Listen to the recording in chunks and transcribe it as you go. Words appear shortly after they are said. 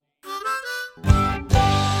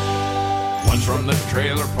One's from the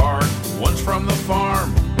trailer park, one's from the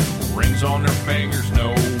farm. Rings on their fingers,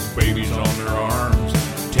 no babies on their arms.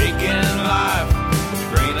 Taking life with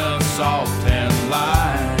a grain of salt and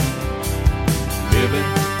lime. Living,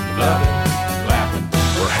 loving, laughing,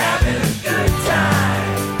 we're having a good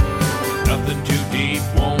time. Nothing too deep,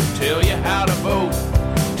 won't tell you how to vote.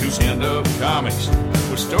 Two stand-up comics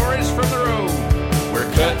with stories from the road. We're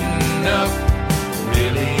cutting up,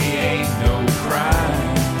 really ain't no crime.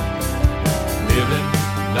 Living,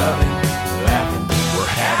 loving, laughing, we're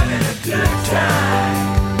having a good time.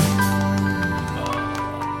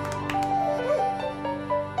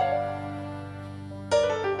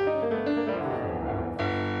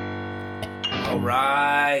 All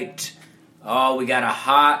right. Oh, we got a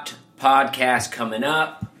hot podcast coming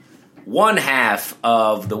up. One half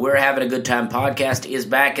of the We're Having a Good Time podcast is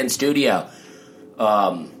back in studio.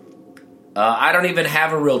 I don't even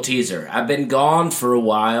have a real teaser. I've been gone for a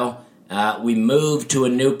while. We moved to a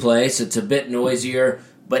new place. It's a bit noisier,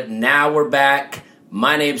 but now we're back.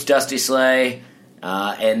 My name's Dusty Slay,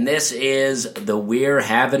 and this is the We're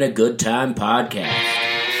Having a Good Time podcast.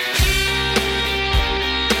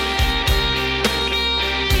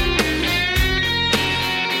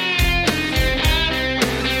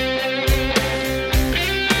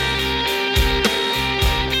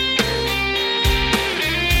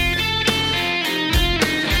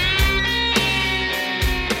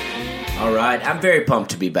 I'm very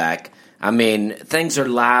pumped to be back. I mean, things are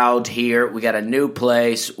loud here. We got a new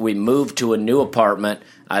place. We moved to a new apartment.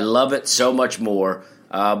 I love it so much more,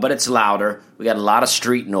 but it's louder. We got a lot of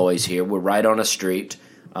street noise here. We're right on a street.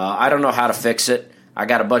 I don't know how to fix it. I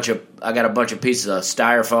got a bunch of pieces of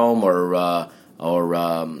styrofoam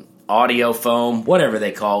or audio foam, whatever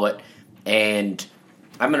they call it, and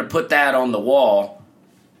I'm going to put that on the wall.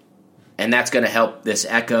 And that's going to help this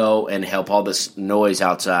echo and help all this noise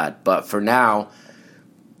outside. But for now,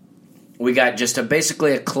 we got just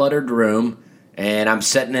basically a cluttered room, and I'm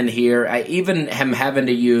sitting in here. I even am having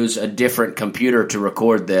to use a different computer to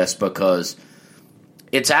record this because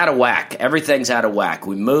it's out of whack. Everything's out of whack.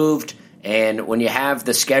 We moved, and when you have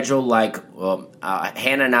the schedule like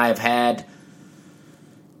Hannah and I have had,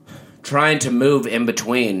 trying to move in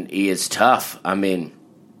between is tough. I mean,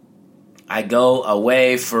 I go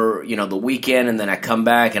away for, the weekend, and then I come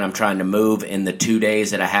back, and I'm trying to move in the 2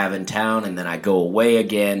 days that I have in town, and then I go away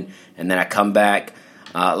again, and then I come back.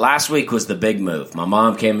 Last week was the big move. My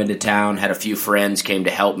mom came into town, had a few friends came to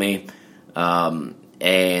help me,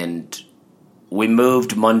 and we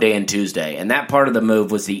moved Monday and Tuesday, and that part of the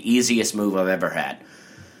move was the easiest move I've ever had.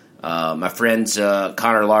 My friends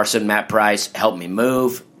Connor Larson, Matt Price helped me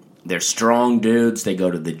move. They're strong dudes. They go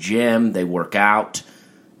to the gym. They work out.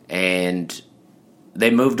 And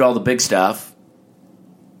they moved all the big stuff,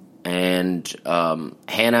 and Hannah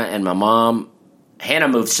and my mom, Hannah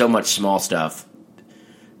moved so much small stuff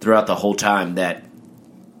throughout the whole time that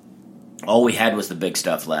all we had was the big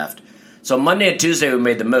stuff left. So Monday and Tuesday we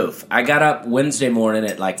made the move. I got up Wednesday morning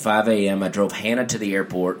at like 5 a.m. I drove Hannah to the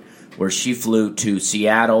airport where she flew to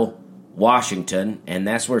Seattle, Washington, and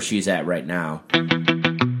that's where she's at right now.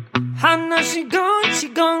 Hannah, she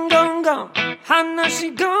gone, gone. Hannah, she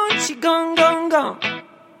gone.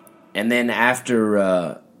 And then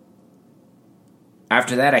after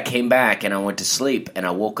that, I came back and I went to sleep and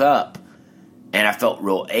I woke up and I felt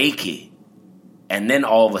real achy. And then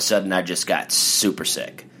all of a sudden, I just got super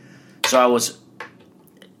sick. So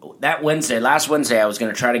last Wednesday, I was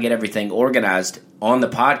going to try to get everything organized on the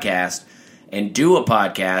podcast and do a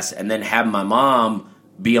podcast and then have my mom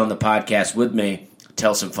be on the podcast with me,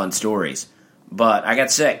 tell some fun stories. But I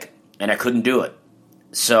got sick, and I couldn't do it.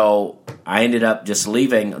 So I ended up just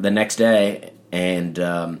leaving the next day and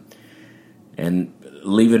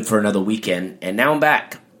leaving for another weekend. And now I'm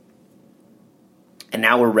back. And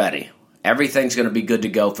now we're ready. Everything's going to be good to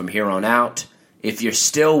go from here on out. If you're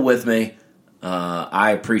still with me,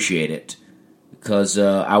 I appreciate it. Because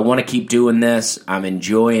I want to keep doing this. I'm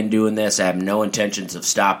enjoying doing this. I have no intentions of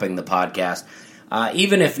stopping the podcast.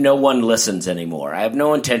 Even if no one listens anymore, I have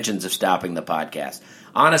no intentions of stopping the podcast.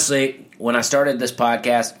 Honestly, when I started this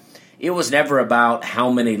podcast, it was never about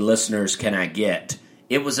how many listeners can I get.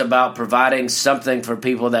 It was about providing something for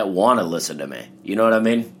people that want to listen to me. You know what I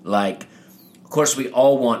mean? Like, of course, we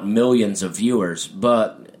all want millions of viewers,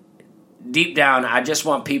 but deep down, I just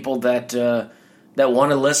want people that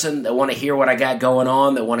want to listen, that want to hear what I got going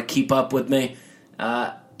on, that want to keep up with me,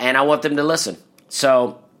 and I want them to listen.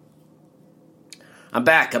 So I'm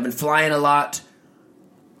back. I've been flying a lot,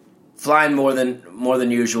 flying more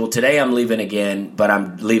than usual. Today I'm leaving again, but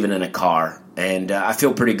I'm leaving in a car, and I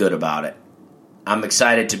feel pretty good about it. I'm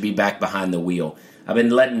excited to be back behind the wheel.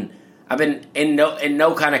 I've I've been in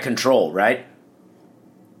no kind of control, right?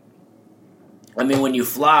 I mean, when you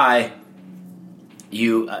fly,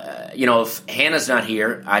 if Hannah's not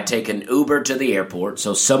here, I take an Uber to the airport,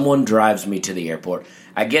 so someone drives me to the airport.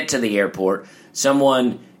 I get to the airport,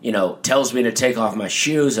 someone, tells me to take off my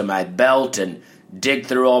shoes and my belt and dig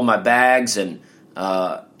through all my bags and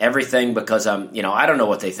everything because I don't know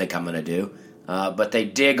what they think I'm going to do, but they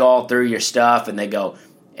dig all through your stuff and they go,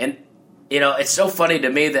 and it's so funny to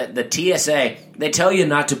me that the TSA, they tell you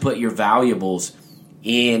not to put your valuables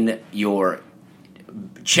in your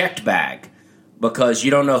checked bag because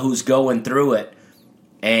you don't know who's going through it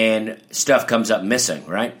and stuff comes up missing,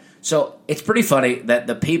 right? So it's pretty funny that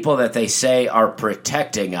the people that they say are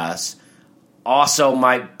protecting us also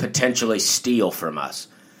might potentially steal from us.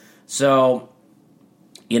 So,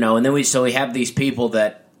 and then we have these people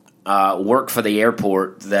that work for the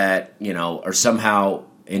airport that, are somehow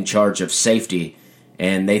in charge of safety,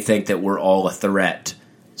 and they think that we're all a threat.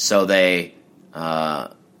 So they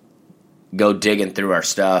go digging through our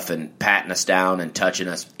stuff and patting us down and touching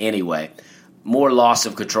us anyway. More loss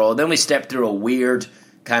of control. Then we step through a weird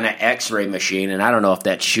kind of X-ray machine, and I don't know if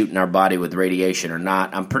that's shooting our body with radiation or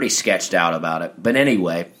not. I'm pretty sketched out about it. But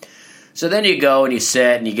anyway, so then you go and you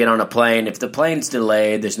sit and you get on a plane. If the plane's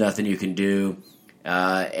delayed, there's nothing you can do.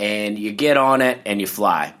 And you get on it and you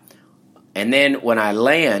fly. And then when I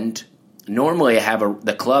land, normally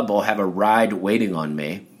the club will have a ride waiting on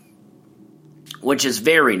me, which is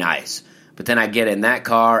very nice. But then I get in that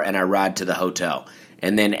car and I ride to the hotel.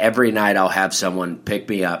 And then every night I'll have someone pick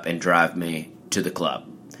me up and drive me to the club.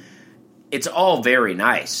 It's all very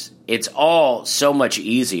nice. It's all so much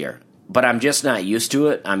easier. But I'm just not used to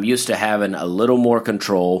it. I'm used to having a little more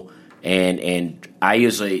control. And I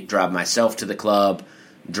usually drive myself to the club,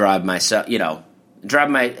 drive myself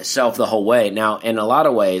the whole way. Now, in a lot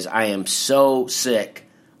of ways, I am so sick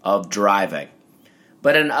of driving.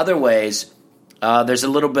 But in other ways, there's a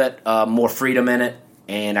little bit more freedom in it,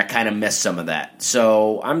 and I kind of miss some of that.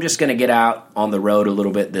 So I'm just going to get out on the road a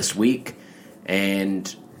little bit this week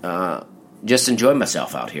and just enjoy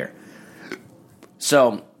myself out here.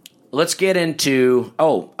 So let's get into –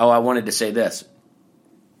 I wanted to say this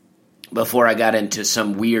before I got into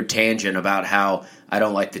some weird tangent about how I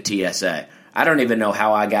don't like the TSA. I don't even know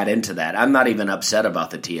how I got into that. I'm not even upset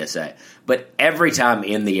about the TSA. But every time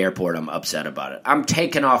in the airport, I'm upset about it. I'm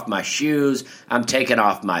taking off my shoes. I'm taking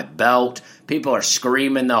off my belt. People are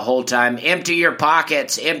screaming the whole time, empty your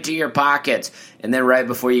pockets, empty your pockets. And then right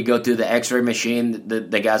before you go through the X-ray machine,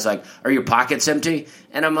 the guy's like, are your pockets empty?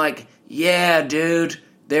 And I'm like, yeah, dude,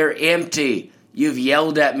 they're empty. You've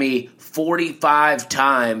yelled at me 45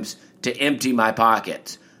 times to empty my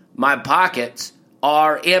pockets. My pockets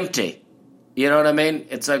are empty. You know what I mean?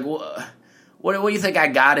 It's like, what do you think I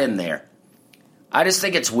got in there? I just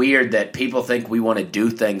think it's weird that people think we want to do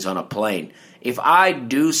things on a plane. If I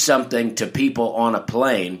do something to people on a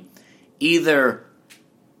plane, either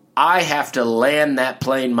I have to land that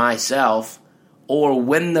plane myself, or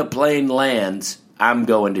when the plane lands, I'm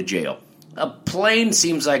going to jail. A plane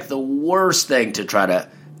seems like the worst thing to try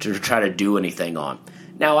to do anything on.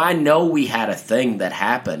 Now, I know we had a thing that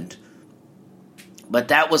happened, but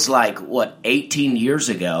that was 18 years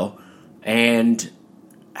ago, and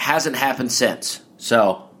hasn't happened since.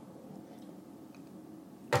 So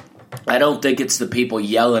I don't think it's the people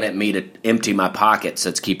yelling at me to empty my pockets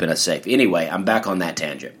that's keeping us safe. Anyway, I'm back on that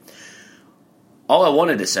tangent. All I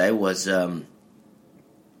wanted to say was when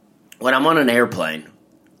I'm on an airplane,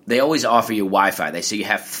 they always offer you Wi-Fi. They say you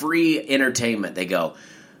have free entertainment. They go,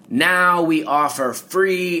 now we offer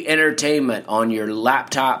free entertainment on your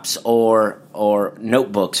laptops or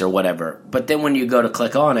notebooks or whatever. But then when you go to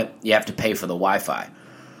click on it, you have to pay for the Wi-Fi.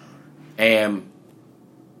 And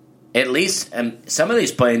at least some of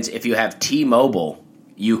these planes, if you have T-Mobile,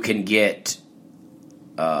 you can get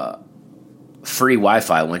free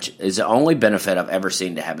Wi-Fi, which is the only benefit I've ever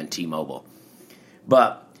seen to having T-Mobile.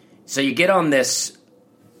 But so you get on this.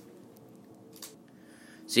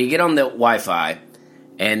 So you get on the Wi-Fi.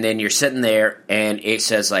 And then you're sitting there, and it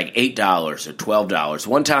says $8 or $12.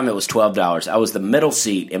 One time it was $12. I was the middle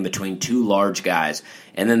seat in between two large guys,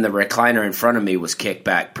 and then the recliner in front of me was kicked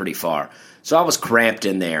back pretty far. So I was cramped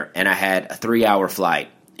in there, and I had a 3-hour flight.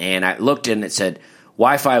 And I looked in, and it said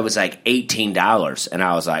Wi-Fi was $18. And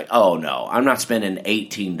I was like, oh, no, I'm not spending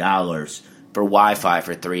 $18 for Wi-Fi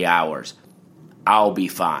for 3 hours. I'll be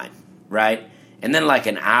fine, right? And then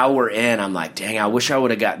an hour in, I'm like, dang, I wish I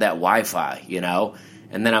would have got that Wi-Fi,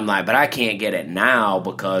 And then I'm like, but I can't get it now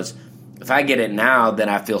because if I get it now, then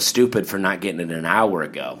I feel stupid for not getting it an hour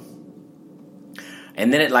ago.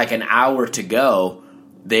 And then at an hour to go,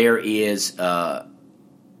 there is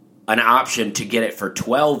an option to get it for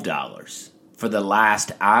 $12 for the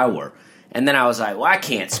last hour. And then I was like, well, I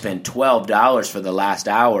can't spend $12 for the last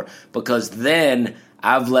hour because then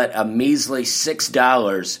I've let a measly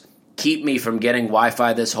 $6 keep me from getting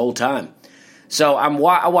Wi-Fi this whole time. So I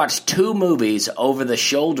watched 2 movies over the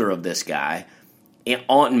shoulder of this guy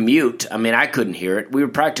on mute. I mean, I couldn't hear it. We were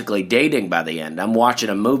practically dating by the end. I'm watching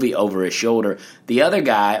a movie over his shoulder. The other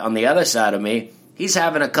guy on the other side of me, he's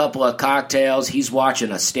having a couple of cocktails. He's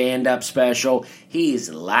watching a stand-up special. He's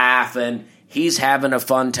laughing. He's having a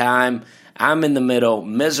fun time. I'm in the middle,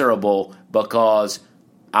 miserable, because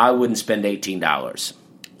I wouldn't spend $18.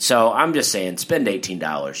 So I'm just saying, spend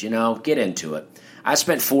 $18, get into it. I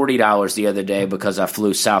spent $40 the other day because I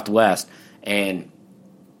flew Southwest, and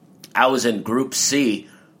I was in Group C,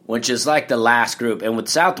 which is like the last group. And with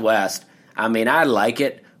Southwest, I mean, I like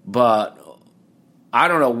it, but I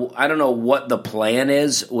don't know what the plan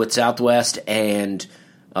is with Southwest and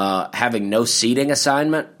having no seating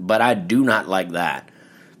assignment, but I do not like that.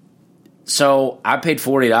 So I paid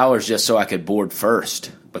 $40 just so I could board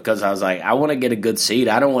first, because I was like, I want to get a good seat.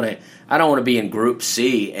 I don't want to be in Group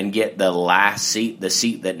C and get the last seat, the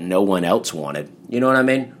seat that no one else wanted. You know what I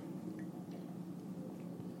mean?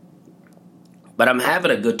 But I'm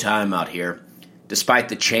having a good time out here, despite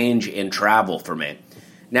the change in travel for me.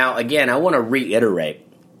 Now, again, I want to reiterate,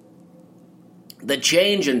 the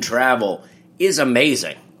change in travel is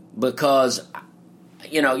amazing because,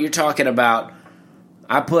 you're talking about,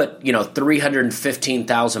 I put,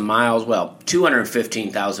 315,000 miles,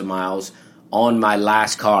 215,000 miles on my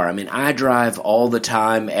last car. I mean, I drive all the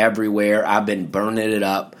time, everywhere. I've been burning it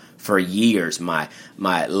up for years. My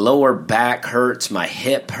lower back hurts, my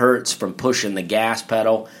hip hurts from pushing the gas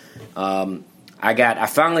pedal. I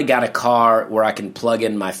finally got a car where I can plug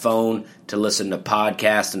in my phone to listen to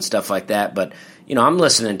podcasts and stuff like that. But, I'm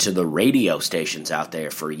listening to the radio stations out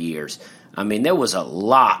there for years. I mean, there was a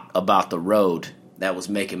lot about the road that was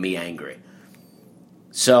making me angry.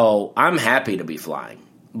 So I'm happy to be flying,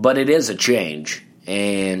 but it is a change,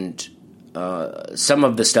 and some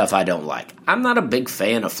of the stuff I don't like. I'm not a big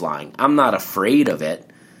fan of flying. I'm not afraid of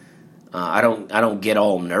it. I don't get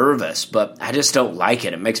all nervous, but I just don't like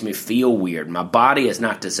it. It makes me feel weird. My body is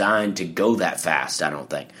not designed to go that fast, I don't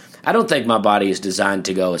think. I don't think my body is designed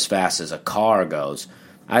to go as fast as a car goes.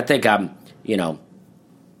 I think I'm,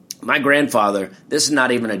 my grandfather, this is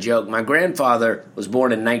not even a joke, my grandfather was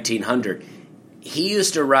born in 1900. He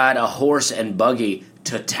used to ride a horse and buggy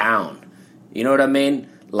to town. You know what I mean?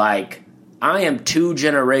 Like, I am 2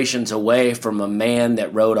 generations away from a man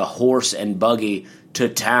that rode a horse and buggy to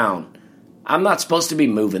town. I'm not supposed to be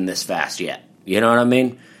moving this fast yet. You know what I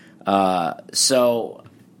mean? So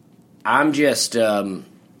I'm just feel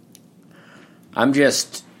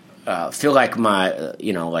like my,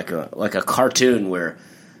 like a cartoon where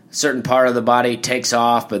a certain part of the body takes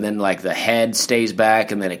off, but then like the head stays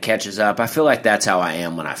back and then it catches up. I feel like that's how I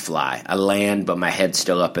am when I fly. I land, but my head's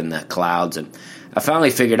still up in the clouds, and I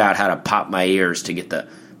finally figured out how to pop my ears to get the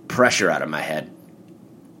pressure out of my head.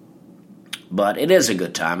 But it is a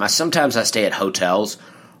good time. Sometimes I stay at hotels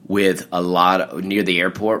with near the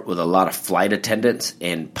airport with a lot of flight attendants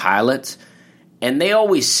and pilots, and they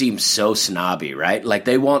always seem so snobby, right? Like,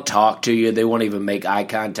 they won't talk to you. They won't even make eye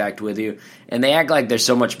contact with you. And they act like they're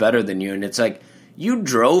so much better than you. And it's like, you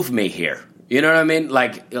drove me here. You know what I mean?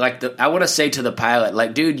 I want to say to the pilot,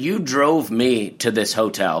 like, dude, you drove me to this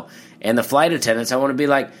hotel. And the flight attendants, I want to be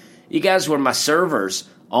like, you guys were my servers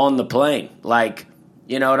on the plane. Like,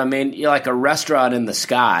 you know what I mean? You're like a restaurant in the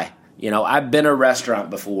sky. I've been a restaurant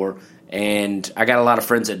before, and I got a lot of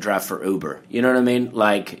friends that drive for Uber. You know what I mean?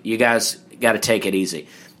 Like, you guys got to take it easy.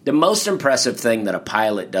 The most impressive thing that a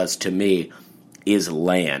pilot does to me is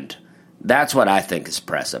land. That's what I think is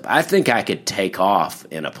impressive. I think I could take off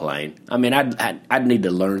in a plane. I mean, I'd need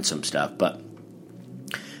to learn some stuff, but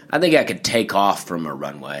I think I could take off from a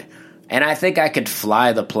runway, and I think I could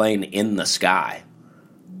fly the plane in the sky.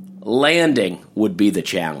 Landing would be the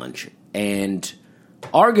challenge, and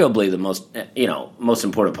arguably the most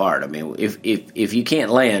important part. I mean, if you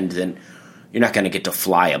can't land, then you're not going to get to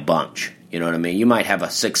fly a bunch. You know what I mean? You might have a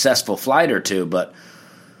successful flight or two, but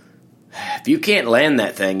if you can't land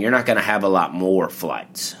that thing, you're not going to have a lot more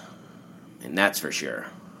flights, and that's for sure.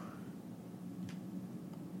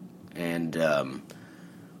 And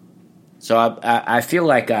so I feel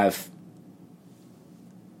like I've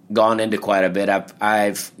gone into quite a bit.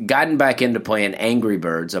 I've gotten back into playing Angry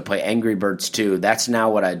Birds. I play Angry Birds 2. That's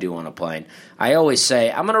now what I do on a plane. I always say,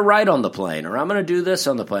 I'm going to write on the plane, or I'm going to do this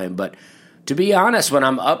on the plane, but to be honest, when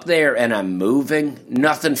I'm up there and I'm moving,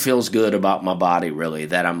 nothing feels good about my body, really,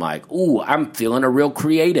 that I'm like, ooh, I'm feeling a real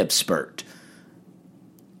creative spurt.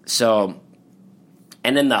 So,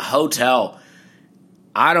 and in the hotel,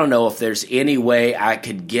 I don't know if there's any way I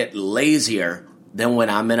could get lazier than when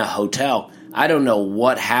I'm in a hotel. I don't know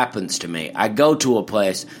what happens to me. I go to a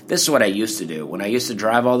place. This is what I used to do. When I used to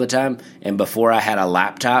drive all the time, and before I had a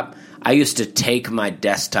laptop, I used to take my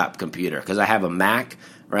desktop computer, because I have a Mac,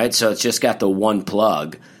 right? So it's just got the one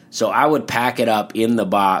plug. So I would pack it up in the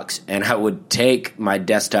box, and I would take my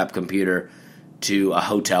desktop computer to a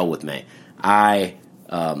hotel with me. I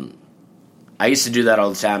used to do that all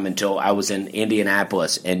the time until I was in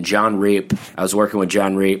Indianapolis, and John Reap, I was working with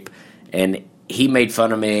John Reap, and he made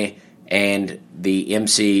fun of me, and the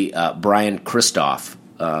MC, Brian Christoph,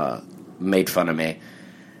 made fun of me.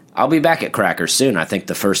 I'll be back at Crackers soon, I think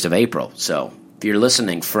the 1st of April. So if you're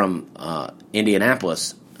listening from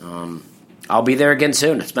Indianapolis, I'll be there again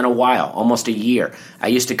soon. It's been a while, almost a year. I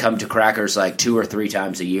used to come to Crackers like 2 or 3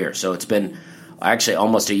 times a year. So it's been actually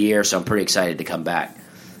almost a year, so I'm pretty excited to come back.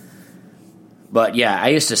 But yeah, I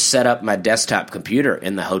used to set up my desktop computer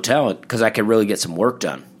in the hotel because I could really get some work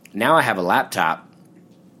done. Now I have a laptop,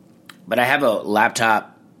 but I have a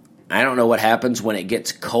laptop, I don't know what happens when it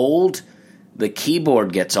gets cold. The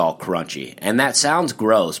keyboard gets all crunchy, and that sounds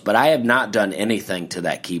gross, but I have not done anything to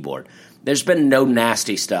that keyboard. There's been no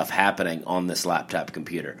nasty stuff happening on this laptop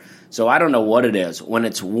computer. So I don't know what it is. When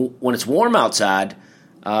it's warm outside,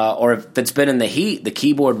 or if it's been in the heat, the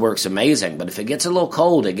keyboard works amazing. But if it gets a little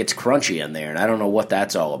cold, it gets crunchy in there, and I don't know what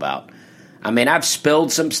that's all about. I mean, I've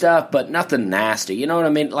spilled some stuff, but nothing nasty. You know what I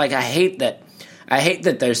mean? Like, I hate that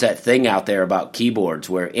there's that thing out there about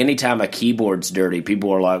keyboards where anytime a keyboard's dirty,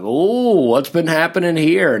 people are like, "Oh, what's been happening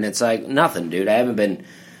here?" And it's like, nothing, dude. I haven't been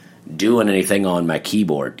doing anything on my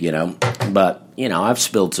keyboard, you know. But, you know, I've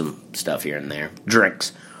spilled some stuff here and there.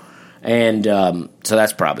 Drinks. And so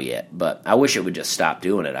that's probably it. But I wish it would just stop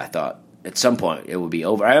doing it. I thought at some point it would be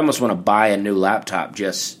over. I almost want to buy a new laptop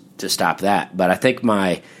just to stop that. But I think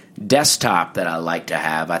my desktop that I like to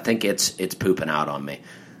have, I think it's pooping out on me.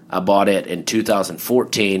 I bought it in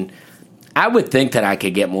 2014. I would think that I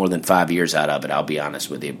could get more than 5 years out of it, I'll be honest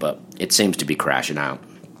with you. But it seems to be crashing out.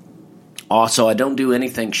 Also, I don't do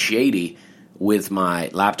anything shady with my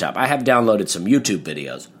laptop. I have downloaded some YouTube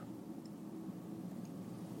videos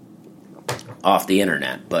off the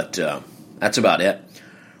internet, but that's about it.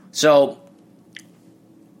 So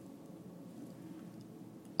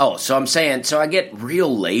I'm saying, so I get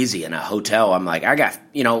real lazy in a hotel. I'm like, I got,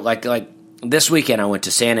 you know, like this weekend I went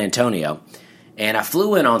to San Antonio, and I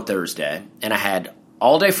flew in on Thursday, and I had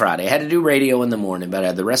all day Friday. I had to do radio in the morning, but I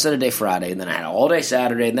had the rest of the day Friday, and then I had all day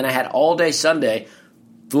Saturday, and then I had all day Sunday.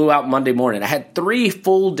 Flew out Monday morning. I had 3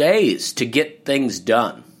 full days to get things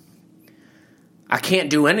done. I can't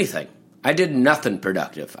do anything. I did nothing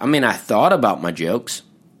productive. I mean, I thought about my jokes.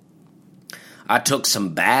 I took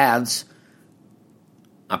some baths.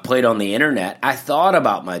 I played on the internet. I thought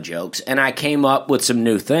about my jokes, and I came up with some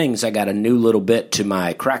new things. I got a new little bit to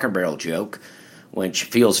my Cracker Barrel joke, which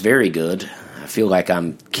feels very good. I feel like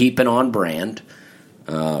I'm keeping on brand,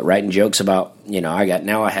 writing jokes about, you know,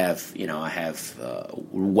 I have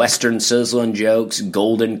Western Sizzling jokes,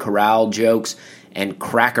 Golden Corral jokes, and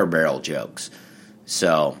Cracker Barrel jokes.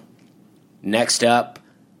 So, next up,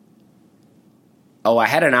 I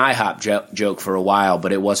had an IHOP joke for a while,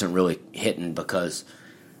 but it wasn't really hitting because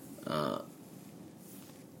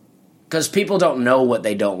people don't know what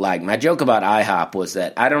they don't like. My joke about IHOP was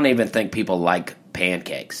that I don't even think people like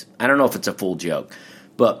pancakes. I don't know if it's a full joke,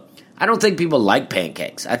 but I don't think people like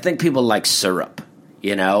pancakes. I think people like syrup,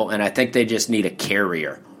 you know, and I think they just need a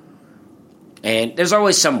carrier. And there's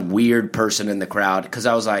always some weird person in the crowd, because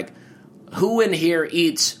I was like, who in here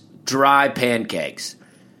eats dry pancakes?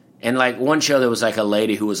 And like one show, there was like a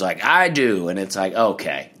lady who was like, I do. And it's like,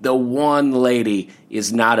 okay, the one lady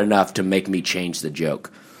is not enough to make me change the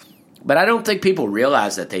joke. But I don't think people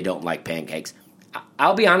realize that they don't like pancakes.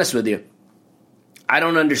 I'll be honest with you. I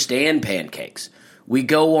don't understand pancakes. We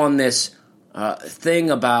go on this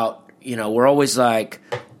thing about, you know, we're always like,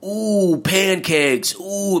 ooh, pancakes.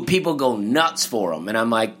 Ooh, people go nuts for them. And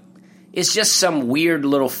I'm like, it's just some weird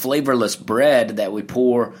little flavorless bread that we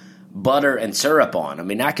pour butter and syrup on. I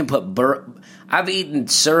mean, I can put I've eaten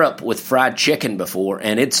syrup with fried chicken before,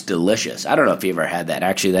 and it's delicious. I don't know if you ever had that.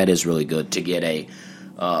 Actually, that is really good, to get a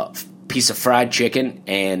piece of fried chicken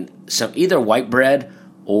and some either white bread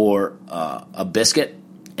or a biscuit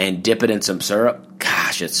and dip it in some syrup.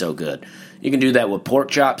 Gosh, it's so good. You can do that with pork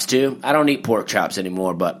chops, too. I don't eat pork chops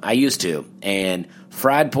anymore, but I used to. And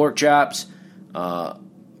fried pork chops,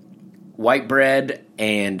 white bread,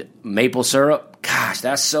 and maple syrup. Gosh,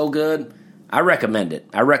 that's so good. I recommend it.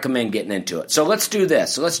 I recommend getting into it. So let's do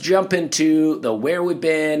this. So let's jump into the where we've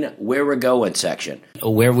been, where we're going section.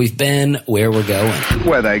 Where we've been, where we're going.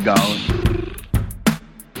 Where they going?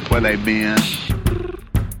 Where they been?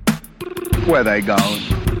 Where they going?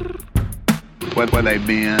 Where they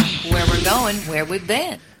been? Where we're going, where we've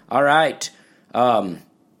been. All right. I'm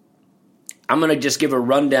going to just give a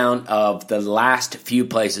rundown of the last few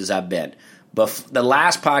places I've been. But the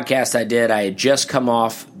last podcast I did, I had just come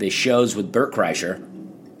off the shows with Bert Kreischer.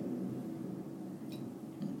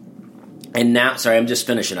 And now, sorry, I'm just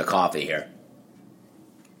finishing a coffee here.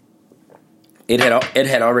 It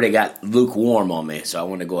had already got lukewarm on me, so I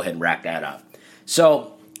want to go ahead and wrap that up.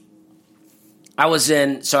 So I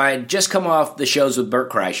had just come off the shows with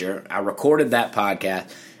Bert Kreischer. I recorded that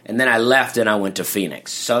podcast, and then I left and I went to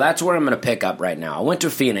Phoenix. So that's where I'm going to pick up right now. I went to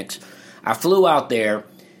Phoenix. I flew out there.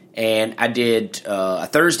 And I did a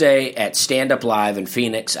Thursday at Stand Up Live in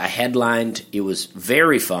Phoenix. I headlined. It was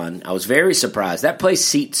very fun. I was very surprised. That place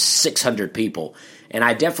seats 600 people, and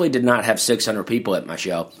I definitely did not have 600 people at my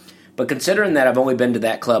show. But considering that I've only been to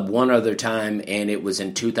that club one other time, and it was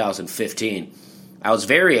in 2015, I was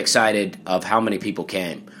very excited of how many people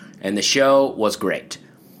came. And the show was great.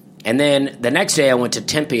 And then the next day I went to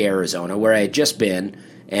Tempe, Arizona, where I had just been,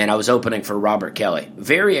 and I was opening for Robert Kelly.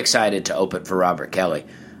 Very excited to open for Robert Kelly.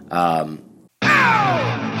 These are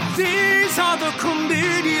the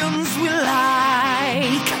comedians we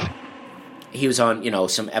like. He was on,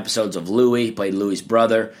 some episodes of Louis. He played Louis'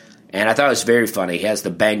 brother, and I thought it was very funny. He has the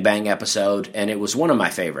Bang Bang episode, and it was one of my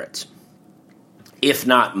favorites, if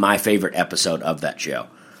not my favorite episode of that show.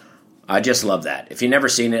 I just love that. If you've never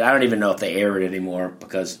seen it, I don't even know if they air it anymore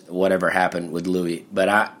because whatever happened with Louis. But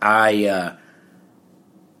I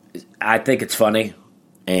think it's funny,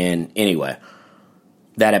 and anyway.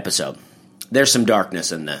 That episode. There's some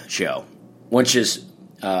darkness in the show, which is,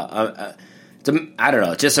 I don't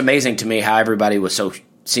know, it's just amazing to me how everybody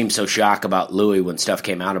seemed so shocked about Louis when stuff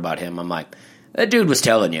came out about him. I'm like, that dude was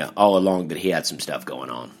telling you all along that he had some stuff going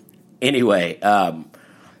on. Anyway,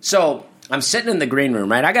 so I'm sitting in the green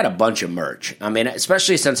room, right? I got a bunch of merch. I mean,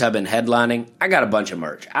 especially since I've been headlining, I got a bunch of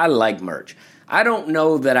merch. I like merch. I don't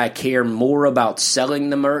know that I care more about selling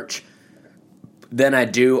the merch than I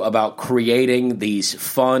do about creating these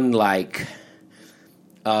fun,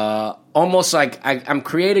 almost like I'm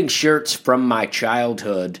creating shirts from my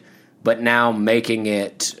childhood, but now making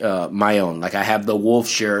it my own. Like I have the Wolf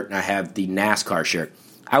shirt and I have the NASCAR shirt.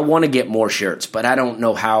 I want to get more shirts, but I don't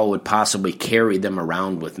know how I would possibly carry them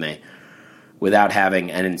around with me without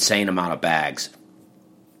having an insane amount of bags.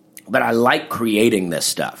 But I like creating this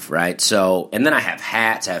stuff, right? So, and then I have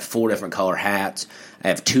hats. I have 4 different color hats. I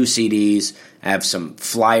have 2 CDs. I have some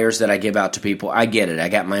flyers that I give out to people. I get it. I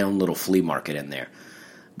got my own little flea market in there.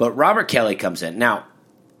 But Robert Kelly comes in. Now,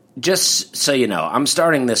 just so you know, I'm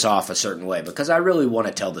starting this off a certain way because I really want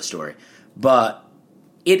to tell the story. But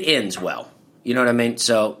it ends well. You know what I mean?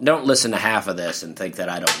 So don't listen to half of this and think that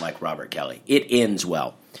I don't like Robert Kelly. It ends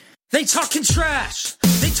well. They talking trash.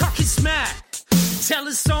 They talking smack.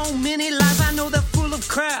 Telling so many lies, I know they're full of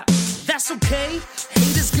crap. That's okay.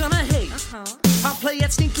 Haters gonna hate. I'll play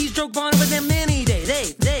at Stinky's joke barn with them any day.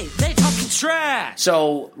 They talking trash.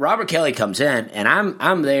 So Robert Kelly comes in, and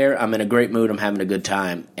I'm there. I'm in a great mood. I'm having a good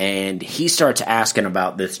time, and he starts asking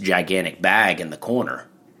about this gigantic bag in the corner.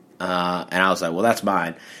 And I was like, well, that's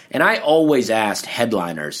mine. And I always asked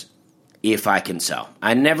headliners if I can sell.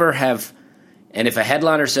 I never have. And if a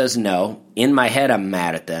headliner says no, in my head I'm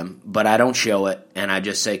mad at them, but I don't show it, and I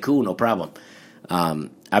just say, cool, no problem. I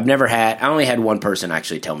only had one person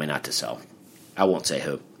actually tell me not to sell. I won't say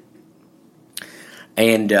who.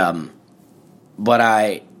 And,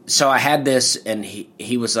 so I had this, and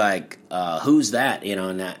he was like, who's that?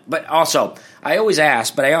 And that. But also, I always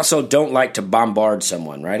ask, but I also don't like to bombard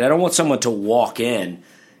someone, right? I don't want someone to walk in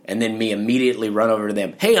and then me immediately run over to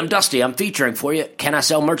them. Hey, I'm Dusty. I'm featuring for you. Can I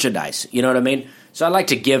sell merchandise? You know what I mean? So I like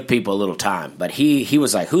to give people a little time. But he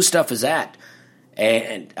was like, whose stuff is that?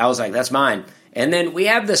 And I was like, that's mine. And then we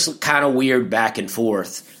have this kind of weird back and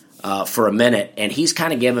forth for a minute. And he's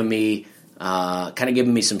kind of giving me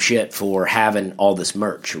some shit for having all this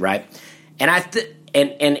merch, right? And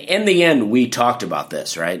And in the end, we talked about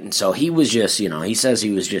this, right? And so he was just, he says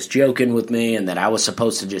he was just joking with me and that I was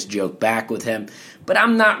supposed to just joke back with him. But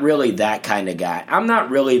I'm not really that kind of guy. I'm not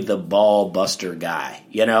really the ball buster guy,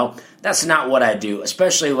 That's not what I do,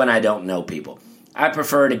 especially when I don't know people. I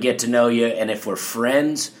prefer to get to know you, and if we're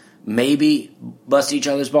friends, maybe bust each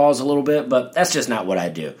other's balls a little bit, but that's just not what I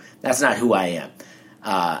do. That's not who I am.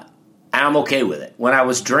 I'm okay with it. When I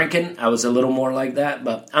was drinking, I was a little more like that,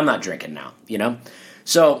 but I'm not drinking now,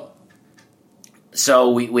 So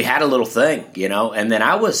so we had a little thing, you know, and then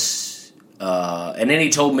I was, and then he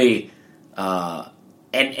told me, and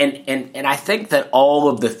I think that all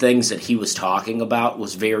of the things that he was talking about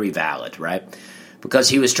was very valid, right? Because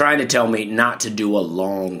he was trying to tell me not to do a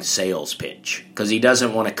long sales pitch, because he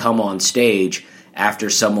doesn't want to come on stage after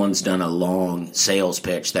someone's done a long sales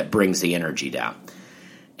pitch that brings the energy down.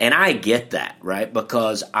 And I get that, right?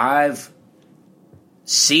 Because I've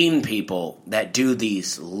seen people that do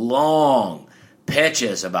these long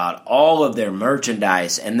pitches about all of their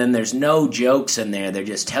merchandise, and then there's no jokes in there. They're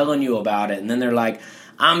just telling you about it, and then they're like,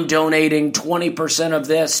 I'm donating 20% of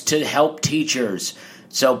this to help teachers,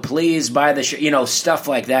 so please buy the shirt, you know, stuff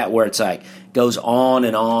like that, where it's like goes on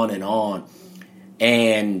and on and on.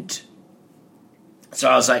 And so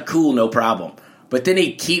I was like, cool, no problem. But then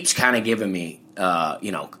he keeps kind of giving me,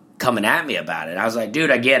 coming at me about it. I was like,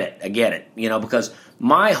 dude, I get it, you know, because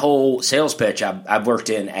my whole sales pitch I've worked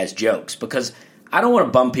in as jokes, because I don't want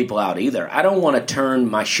to bum people out either. I don't want to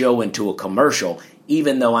turn my show into a commercial,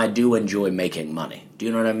 even though I do enjoy making money. Do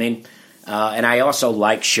you know what I mean? And I also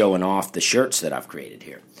like showing off the shirts that I've created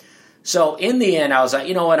here. So in the end, I was like,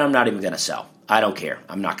 you know what? I'm not even going to sell. I don't care.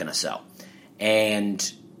 I'm not going to sell.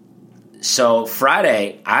 And so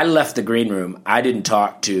Friday, I left the green room. I didn't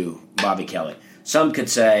talk to Bobby Kelly. Some could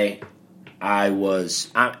say I was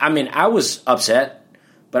upset,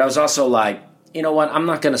 but I was also like, you know what? I'm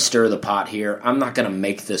not going to stir the pot here. I'm not going to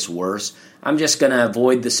make this worse. I'm just going to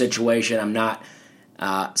avoid the situation. I'm not.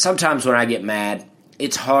 Sometimes when I get mad,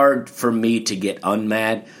 it's hard for me to get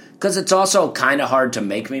unmad, because it's also kind of hard to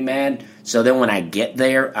make me mad. So then when I get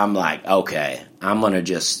there, I'm like, okay, I'm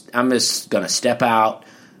just going to step out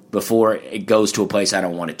before it goes to a place I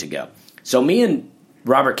don't want it to go. So me and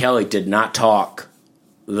Robert Kelly did not talk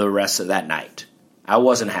the rest of that night. I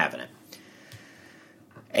wasn't having it.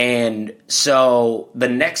 And so the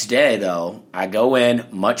next day, though, I go in,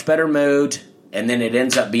 much better mood, and then it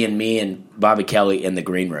ends up being me and Bobby Kelly in the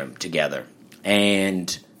green room together.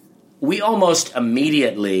 And we almost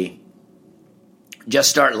immediately just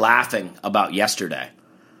start laughing about yesterday.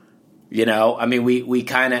 You know, I mean, we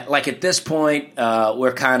kind of, like at this point,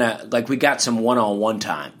 we're kind of, like we got some one-on-one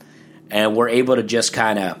time, and we're able to just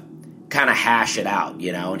kind of hash it out,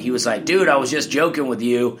 you know. And he was like, dude, I was just joking with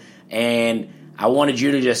you, and I wanted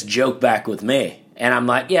you to just joke back with me. And I'm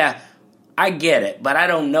like, yeah, I get it, but I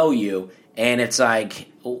don't know you. And it's like,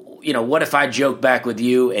 you know, what if I joke back with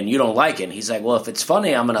you and you don't like it? And he's like, well, if it's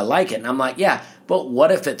funny, I'm going to like it. And I'm like, yeah, but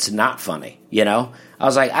what if it's not funny, you know? I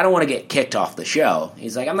was like, I don't want to get kicked off the show.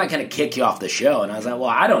 He's like, I'm not going to kick you off the show. And I was like, well,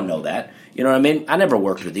 I don't know that. You know what I mean? I never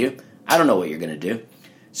worked with you. I don't know what you're going to do.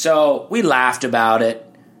 So we laughed about it,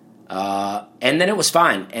 and then it was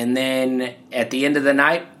fine. And then at the end of the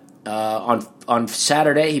night, on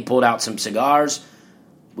Saturday, he pulled out some cigars.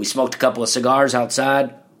 We smoked a couple of cigars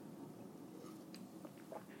outside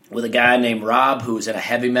with a guy named Rob, who was in a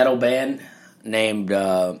heavy metal band named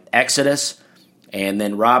Exodus. And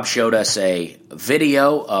then Rob showed us a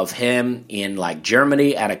video of him in like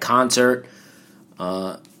Germany at a concert,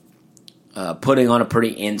 putting on a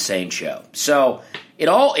pretty insane show. So it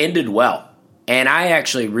all ended well. And I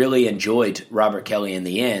actually really enjoyed Robert Kelly in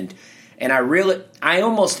the end. And I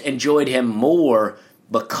almost enjoyed him more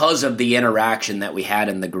because of the interaction that we had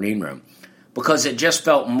in the green room. Because it just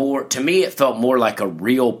felt more, to me, it felt more like a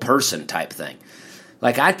real person type thing.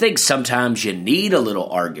 Like, I think sometimes you need a little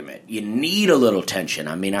argument. You need a little tension.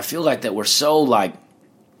 I mean, I feel like that we're so, like,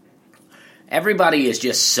 everybody is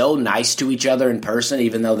just so nice to each other in person,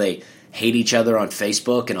 even though they hate each other on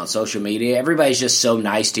Facebook and on social media. Everybody's just so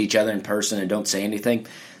nice to each other in person and don't say anything.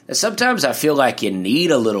 And sometimes I feel like you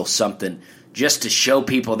need a little something just to show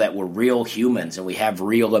people that we're real humans and we have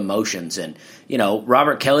real emotions. And, you know,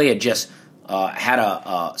 Robert Kelly had just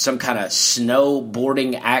had some kind of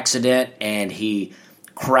snowboarding accident, and he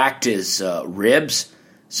cracked his ribs.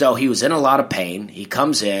 So he was in a lot of pain. He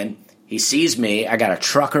comes in, he sees me. I got a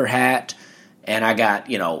trucker hat, and I got,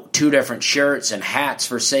 2 different shirts and hats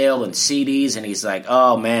for sale and CDs. And he's like,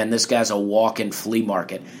 oh, man, this guy's a walk-in flea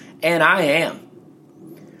market. And I am.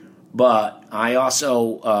 But I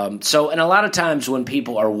also, and a lot of times when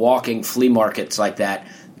people are walking flea markets like that,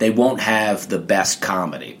 they won't have the best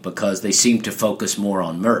comedy because they seem to focus more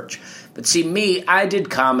on merch. But see, me, I did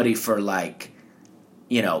comedy for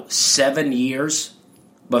 7 years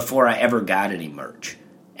before I ever got any merch.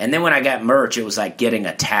 And then when I got merch, it was like getting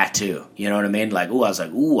a tattoo. You know what I mean? Like, I was like,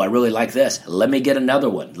 I really like this. Let me get another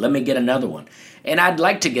one. Let me get another one. And I'd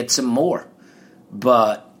like to get some more.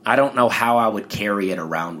 But I don't know how I would carry it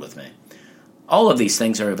around with me. All of these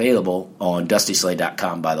things are available on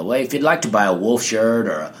DustySlade.com, by the way. If you'd like to buy a Wolf shirt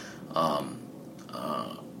or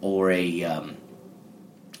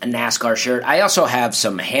a NASCAR shirt. I also have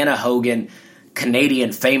some Hannah Hogan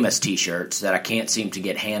Canadian Famous t-shirts that I can't seem to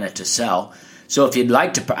get Hannah to sell. So if you'd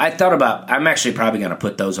like to, I'm actually probably going to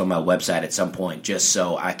put those on my website at some point just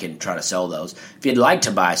so I can try to sell those. If you'd like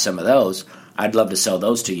to buy some of those, I'd love to sell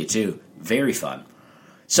those to you too. Very fun.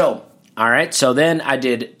 So, all right, so then I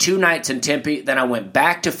did 2 nights in Tempe. Then I went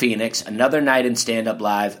back to Phoenix, another night in Stand Up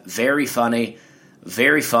Live. Very funny,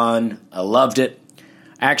 very fun. I loved it.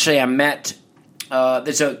 Actually, I met,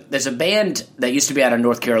 there's a band that used to be out of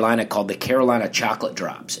North Carolina called the Carolina Chocolate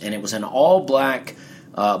Drops, and it was an all-black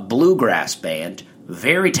bluegrass band.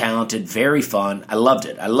 Very talented, very fun. I loved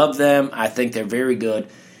it. I love them. I think they're very good.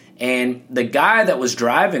 And the guy that was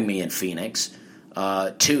driving me in Phoenix,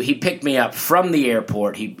 he picked me up from the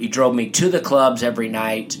airport. He drove me to the clubs every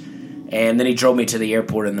night, and then he drove me to the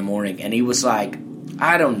airport in the morning. And he was like,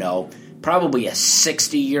 I don't know, probably a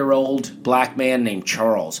 60-year-old black man named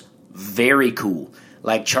Charles. Very cool.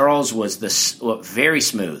 Like, Charles was very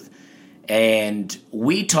smooth. And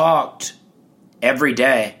we talked every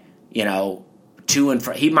day, to and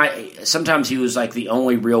from. Sometimes he was like the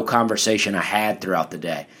only real conversation I had throughout the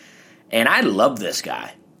day. And I love this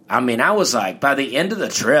guy. I mean, I was like, by the end of the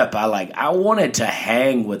trip, I wanted to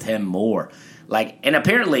hang with him more. And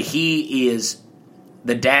apparently he is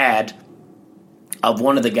the dad of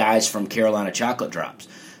one of the guys from Carolina Chocolate Drops.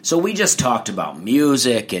 So we just talked about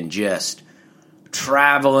music and just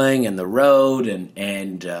traveling and the road,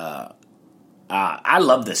 and I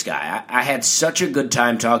love this guy. I had such a good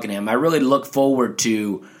time talking to him. I really look forward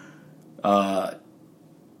to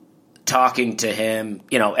talking to him,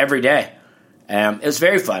 every day. It was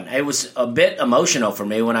very fun. It was a bit emotional for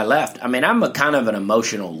me when I left. I mean, I'm a kind of an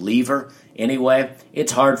emotional leaver anyway.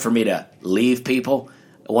 It's hard for me to leave people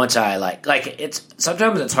once I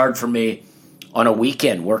sometimes it's hard for me on a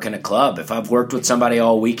weekend working a club. If I've worked with somebody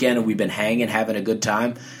all weekend and we've been hanging, having a good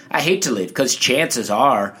time, I hate to leave because chances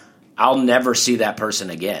are I'll never see that person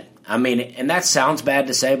again. I mean, and that sounds bad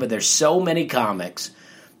to say, but there's so many comics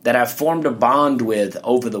that I've formed a bond with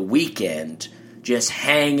over the weekend, just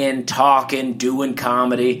hanging, talking, doing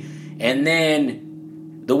comedy, and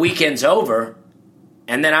then the weekend's over,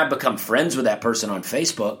 and then I become friends with that person on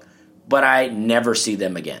Facebook, but I never see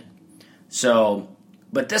them again. So,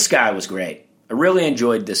 but this guy was great. I really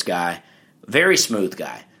enjoyed this guy. Very smooth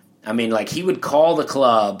guy. I mean, he would call the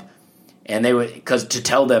club, and they would, to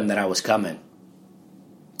tell them that I was coming,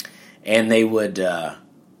 and they would go,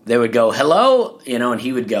 hello, and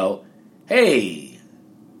he would go, hey,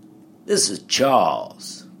 this is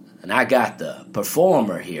Charles, and I got the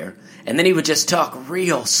performer here. And then he would just talk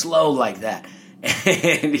real slow like that.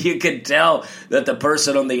 And you could tell that the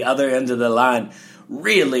person on the other end of the line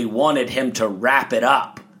really wanted him to wrap it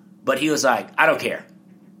up. But he was like, I don't care.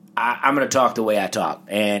 I'm going to talk the way I talk.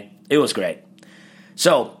 And it was great.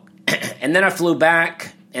 So, and then I flew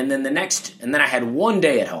back, and then I had one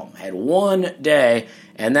day at home. I had one day,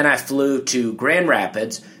 and then I flew to Grand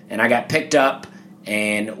Rapids, and I got picked up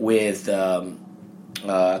and with a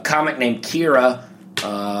comic named Kira,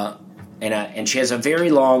 and she has a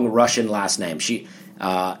very long Russian last name.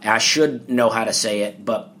 I should know how to say it,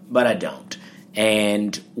 but I don't.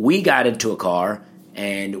 And we got into a car,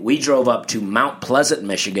 and we drove up to Mount Pleasant,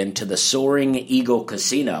 Michigan, to the Soaring Eagle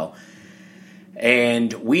Casino.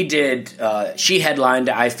 And we did, she headlined,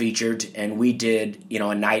 I featured, and we did,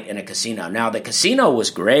 a night in a casino. Now, the casino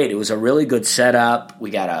was great. It was a really good setup.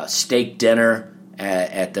 We got a steak dinner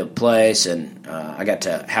at the place, and I got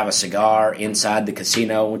to have a cigar inside the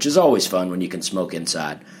casino, which is always fun when you can smoke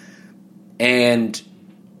inside.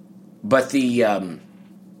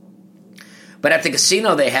 But at the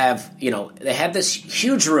casino they have this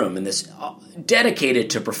huge room and this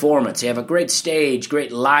dedicated to performance. They have a great stage,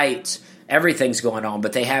 great lights, everything's going on,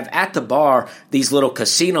 but they have at the bar these little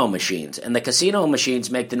casino machines, and the casino machines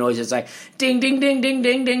make the noises like ding, ding, ding, ding,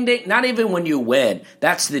 ding, ding, ding. Not even when you win.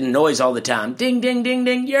 That's the noise all the time. Ding, ding, ding,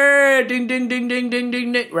 ding, yeah, ding, ding, ding, ding, ding,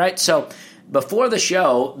 ding, ding, right? So before the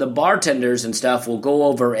show, the bartenders and stuff will go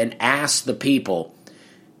over and ask the people,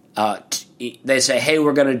 they say, hey,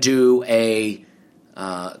 we're going to do a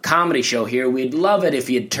comedy show here. We'd love it if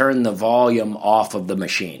you'd turn the volume off of the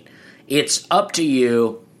machine. It's up to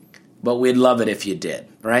you, but we'd love it if you did,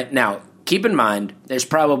 right? Now, keep in mind, there's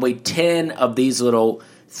probably 10 of these little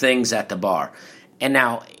things at the bar. And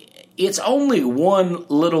now, it's only one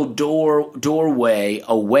little doorway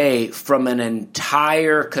away from an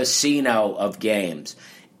entire casino of games.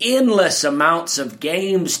 Endless amounts of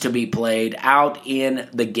games to be played out in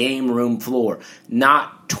the game room floor,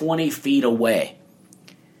 not 20 feet away.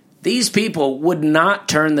 These people would not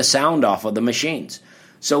turn the sound off of the machines.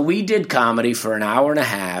 So we did comedy for an hour and a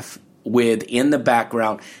half, with in the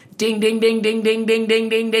background, ding, ding, ding, ding, ding, ding, ding,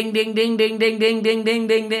 ding, ding, ding, ding, ding, ding, ding, ding, ding,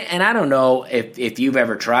 ding, ding. And I don't know if you've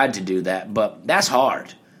ever tried to do that, but that's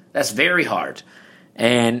hard. That's very hard.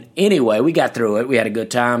 And anyway, we got through it. We had a good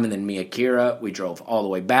time, and then me and Kira, we drove all the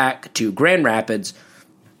way back to Grand Rapids,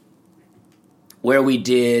 where we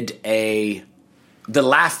did the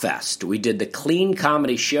Laugh Fest. We did the Clean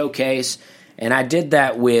Comedy Showcase, and I did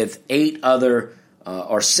that with 7 other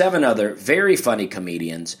very funny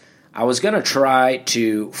comedians. I was going to try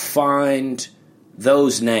to find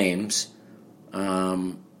those names,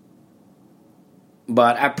 but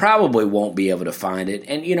I probably won't be able to find it.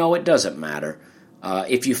 And, it doesn't matter.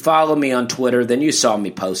 If you follow me on Twitter, then you saw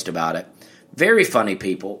me post about it. Very funny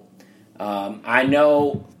people. I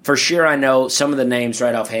know some of the names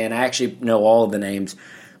right offhand. I actually know all of the names,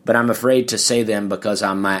 but I'm afraid to say them because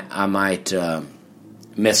I might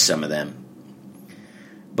miss some of them.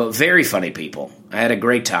 But very funny people. I had a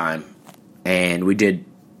great time, and we did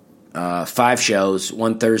 5 shows,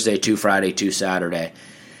 1 Thursday, 2 Friday, 2 Saturday.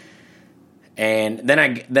 And then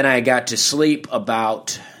I got to sleep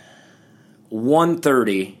about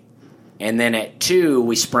 1:30, and then at 2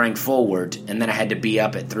 we sprang forward, and then I had to be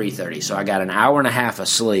up at 3:30. So I got an hour and a half of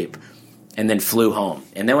sleep and then flew home.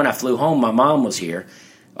 And then when I flew home, my mom was here,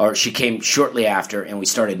 or she came shortly after, and we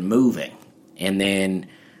started moving. And then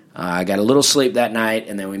I got a little sleep that night,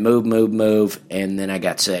 and then we moved, and then I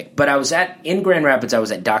got sick. But in Grand Rapids, I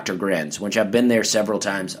was at Dr. Grin's, which I've been there several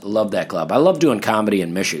times. I love that club. I love doing comedy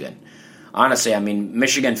in Michigan. Honestly,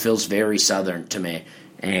 Michigan feels very southern to me,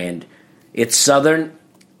 and it's southern,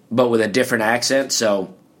 but with a different accent,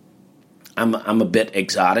 so I'm a bit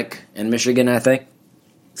exotic in Michigan, I think.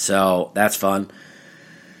 So that's fun.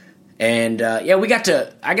 And I got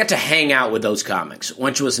to hang out with those comics,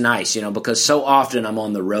 which was nice, because so often I'm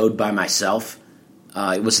on the road by myself.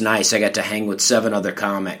 It was nice. I got to hang with 7 other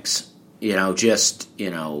comics. We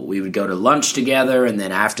would go to lunch together, and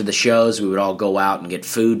then after the shows, we would all go out and get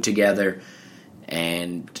food together,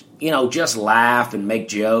 and just laugh and make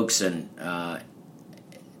jokes, and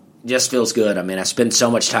just feels good. I spend so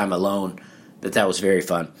much time alone that was very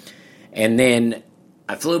fun. And then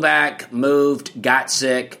I flew back, moved, got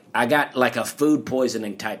sick. I got like a food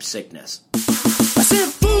poisoning type sickness. I said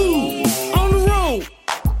food on the road.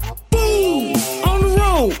 Food on the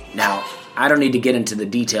road. Now, I don't need to get into the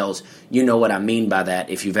details. You know what I mean by that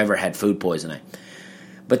if you've ever had food poisoning.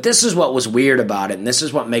 But this is what was weird about it, and this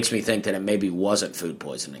is what makes me think that it maybe wasn't food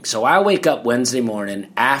poisoning. So I wake up Wednesday morning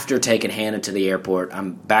after taking Hannah to the airport.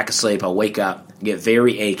 I'm back asleep. I wake up, get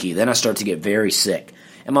very achy. Then I start to get very sick.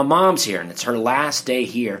 And my mom's here, and it's her last day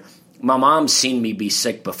here. My mom's seen me be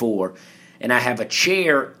sick before, and I have a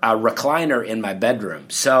recliner in my bedroom.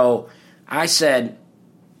 So I said,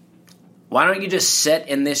 why don't you just sit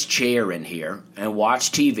in this chair in here and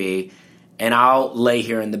watch TV, and I'll lay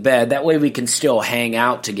here in the bed. That way we can still hang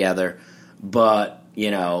out together, but,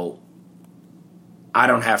 I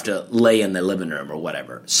don't have to lay in the living room or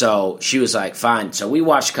whatever. So she was like, fine. So we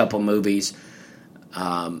watched a couple movies,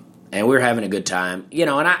 and we were having a good time. And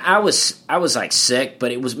I was like sick,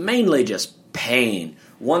 but it was mainly just pain.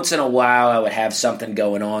 Once in a while I would have something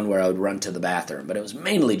going on where I would run to the bathroom, but it was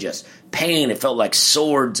mainly just pain. It felt like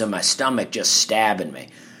swords in my stomach just stabbing me.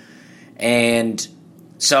 And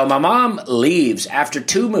so my mom leaves after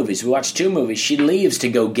 2 movies. We watched 2 movies. She leaves to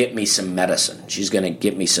go get me some medicine. She's going to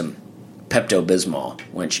get me some Pepto-Bismol,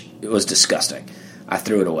 which it was disgusting. I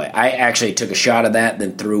threw it away. I actually took a shot of that,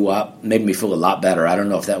 then threw up. Made me feel a lot better. I don't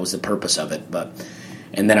know if that was the purpose of it,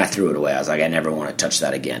 and then I threw it away. I was like, I never want to touch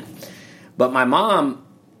that again. But my mom,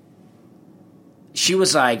 she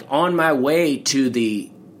was like on my way to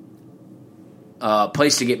the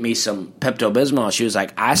place to get me some Pepto-Bismol. She was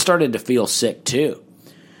like, I started to feel sick too.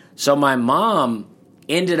 So my mom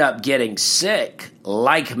ended up getting sick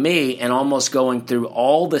like me and almost going through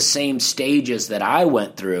all the same stages that I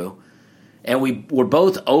went through, and we were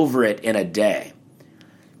both over it in a day.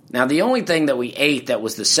 Now, the only thing that we ate that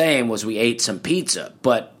was the same was we ate some pizza,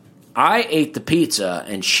 but I ate the pizza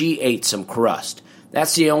and she ate some crust.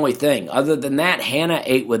 That's the only thing. Other than that, Hannah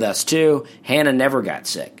ate with us too. Hannah never got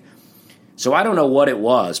sick. So I don't know what it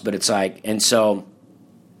was, but it's like, and so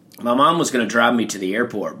my mom was going to drive me to the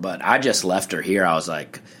airport, but I just left her here. I was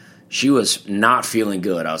like, she was not feeling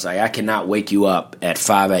good. I was like, I cannot wake you up at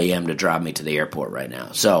 5 a.m. to drive me to the airport right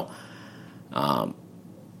now. So, I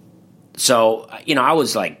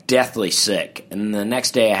was like deathly sick. And the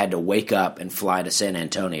next day I had to wake up and fly to San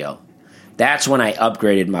Antonio. That's when I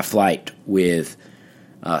upgraded my flight with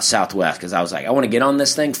Southwest, because I was like, I want to get on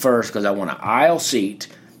this thing first because I want an aisle seat,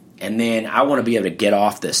 and then I want to be able to get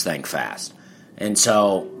off this thing fast. And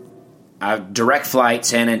so direct flight,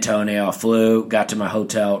 San Antonio. I flew, got to my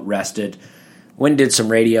hotel, rested. Went and did some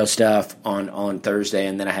radio stuff on Thursday,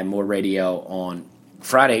 and then I had more radio on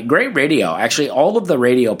Friday. Great radio. Actually, all of the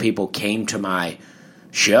radio people came to my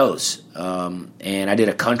shows. And I did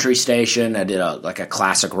a country station. I did a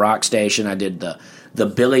classic rock station. I did the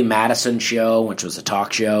Billy Madison show, which was a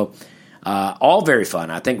talk show. All very fun.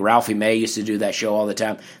 I think Ralphie May used to do that show all the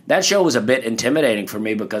time. That show was a bit intimidating for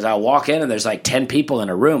me because I walk in and there's like 10 people in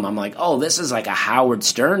a room. I'm like, oh, this is like a Howard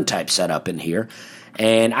Stern type setup in here.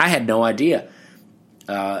 And I had no idea.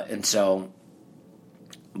 But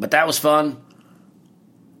that was fun.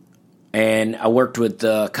 And I worked with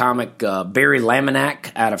the comic Barry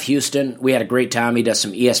Laminack out of Houston. We had a great time. He does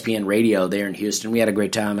some ESPN radio there in Houston. We had a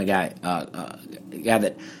great time. A guy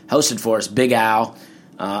that hosted for us, Big Al.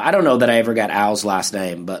 I don't know that I ever got Al's last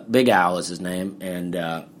name, but Big Al is his name. And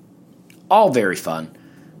all very fun.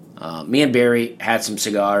 Me and Barry had some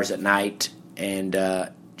cigars at night and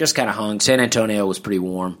just kind of hung. San Antonio was pretty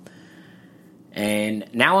warm. And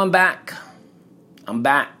now I'm back.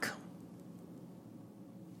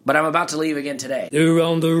 But I'm about to leave again today. They're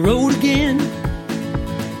on the road again.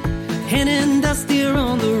 Hen and Dusty are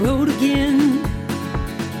on the road again.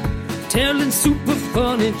 Telling super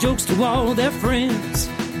funny jokes to all their friends.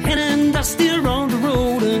 Hen and Dusty are on the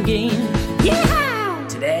road again. Yeah!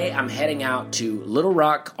 Today I'm heading out to Little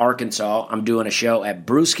Rock, Arkansas. I'm doing a show at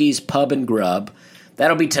Brewski's Pub and Grub.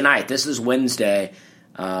 That'll be tonight. This is Wednesday,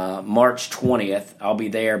 March 20th. I'll be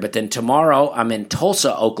there. But then tomorrow I'm in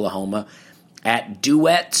Tulsa, Oklahoma, at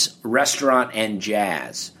Duets Restaurant and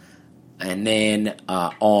Jazz. And then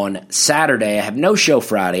on Saturday, I have no show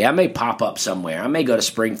Friday. I may pop up somewhere. I may go to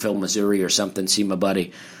Springfield, Missouri or something, see my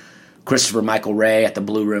buddy Christopher Michael Ray at the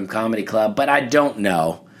Blue Room Comedy Club. But I don't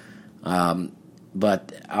know.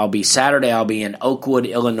 But I'll be in Oakwood,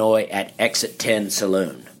 Illinois at Exit 10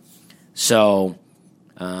 Saloon. So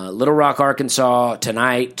Little Rock, Arkansas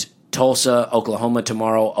tonight, Tulsa, Oklahoma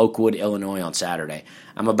tomorrow, Oakwood, Illinois on Saturday.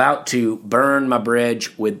 I'm about to burn my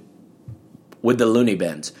bridge with the Looney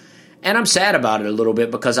Bins. And I'm sad about it a little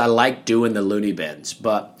bit because I like doing the Looney Bins.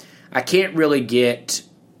 But I can't really get...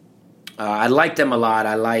 I like them a lot.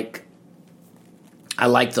 I like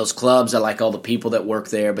those clubs. I like all the people that work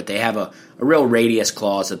there. But they have a real radius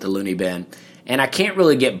clause at the Looney Bin. And I can't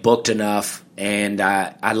really get booked enough. And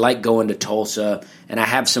I like going to Tulsa. And I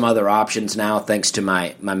have some other options now thanks to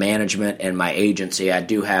my management and my agency. I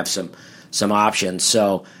do have some options.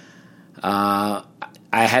 So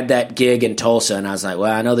I had that gig in Tulsa, and I was like,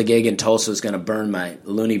 well, I know the gig in Tulsa is going to burn my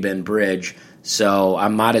Looney Bin bridge, so I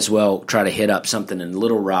might as well try to hit up something in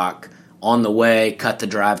Little Rock on the way, cut the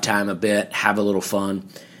drive time a bit, have a little fun.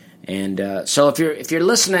 And so if you're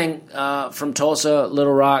listening from Tulsa,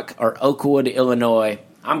 Little Rock, or Oakwood, Illinois,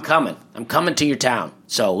 I'm coming. I'm coming to your town,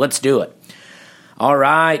 so let's do it. All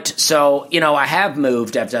right, so, I have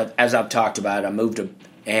moved, as I've talked about it. I moved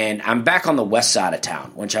and I'm back on the west side of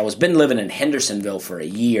town, which I was been living in Hendersonville for a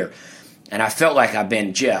year, and I felt like I've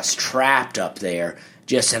been just trapped up there,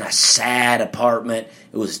 just in a sad apartment.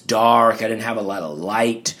 It was dark. I didn't have a lot of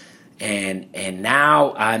light, and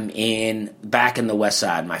now I'm back in the west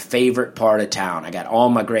side, my favorite part of town. I got all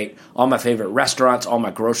my favorite restaurants, all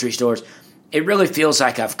my grocery stores. It really feels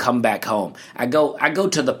like I've come back home. I go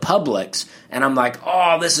to the Publix, and I'm like,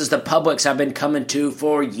 oh, this is the Publix I've been coming to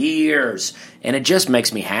for years. And it just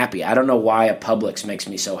makes me happy. I don't know why a Publix makes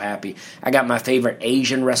me so happy. I got my favorite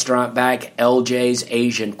Asian restaurant back, LJ's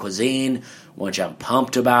Asian Cuisine, which I'm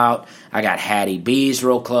pumped about. I got Hattie B's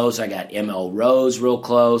real close. I got ML Rose real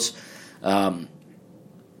close. I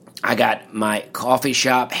got my coffee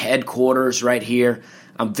shop headquarters right here.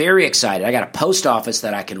 I'm very excited. I got a post office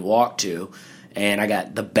that I can walk to, and I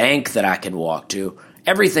got the bank that I can walk to.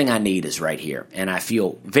 Everything I need is right here, and I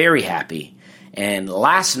feel very happy. And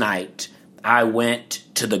last night, I went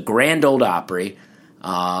to the Grand Ole Opry.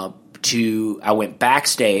 I went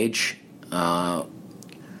backstage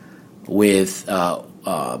with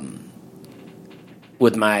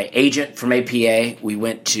my agent from APA. We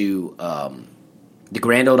went to the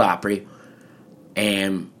Grand Ole Opry,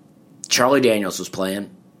 and Charlie Daniels was playing,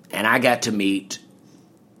 and I got to meet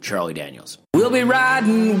Charlie Daniels. We'll be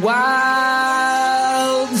riding wildfire.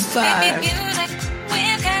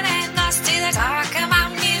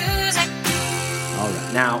 All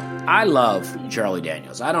right. Now, I love Charlie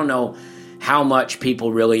Daniels. I don't know how much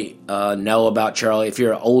people really know about Charlie. If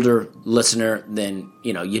you're an older listener, then,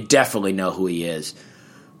 you definitely know who he is.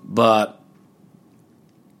 But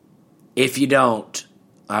if you don't,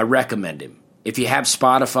 I recommend him. If you have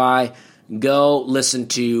Spotify, go listen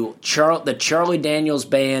to the Charlie Daniels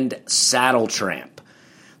Band Saddle Tramp.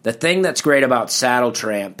 the thing that's great about Saddle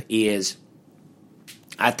Tramp is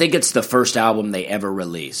I think it's the first album they ever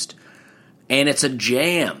released. And it's a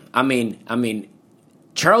jam. I mean,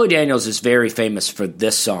 Charlie Daniels is very famous for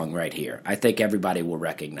this song right here. I think everybody will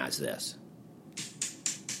recognize this.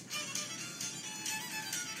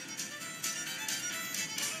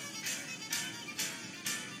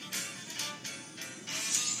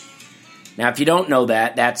 Now, if you don't know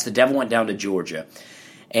that, that's The Devil Went Down to Georgia.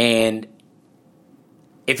 And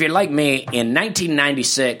if you're like me, in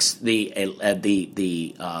 1996, the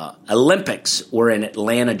Olympics were in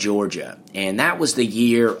Atlanta, Georgia. And that was the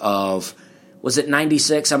year of, was it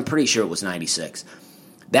 96? I'm pretty sure it was 96.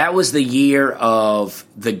 That was the year of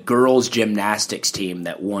the girls' gymnastics team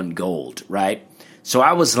that won gold, right? So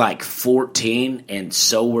I was like 14, and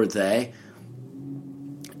so were they.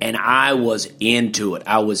 And I was into it.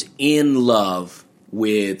 I was in love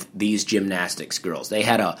with these gymnastics girls. They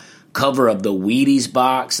had a cover of the Wheaties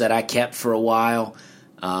box that I kept for a while.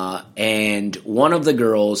 And one of the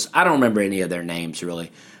girls, I don't remember any of their names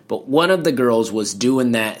really, but one of the girls was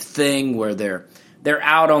doing that thing where they're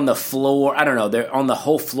out on the floor. I don't know. They're on the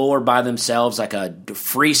whole floor by themselves, like a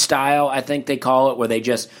freestyle, I think they call it, where they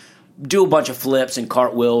just do a bunch of flips and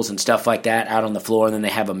cartwheels and stuff like that out on the floor, and then they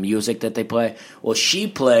have a music that they play. Well, she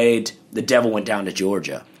played The Devil Went Down to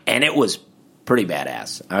Georgia, and it was pretty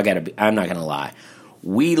badass. I'm not gonna lie.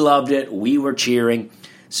 We loved it. We were cheering.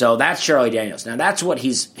 So that's Charlie Daniels. Now that's what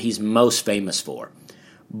he's most famous for.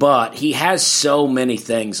 But he has so many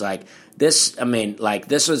things like this. I mean, like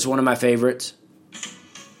this was one of my favorites.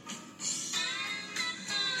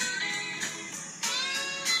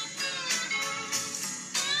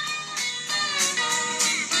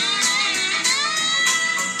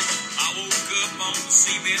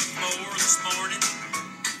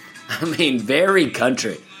 I mean, very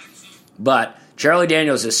country. But Charlie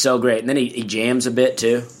Daniels is so great. And then he jams a bit,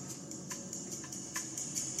 too.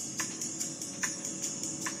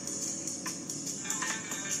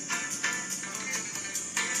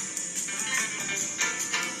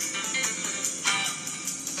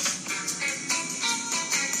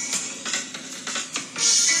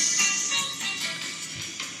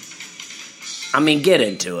 I mean, get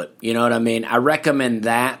into it. You know what I mean? I recommend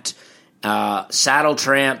that. Saddle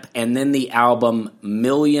Tramp, and then the album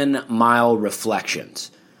Million Mile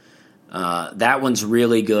Reflections. That one's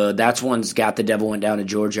really good. That one's got The Devil Went Down to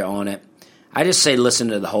Georgia on it. I just say listen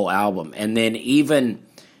to the whole album. And then even,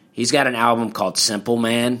 he's got an album called Simple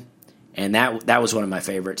Man, and that was one of my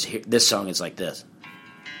favorites. This song is like this.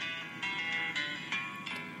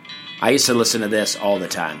 I used to listen to this all the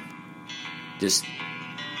time. Just...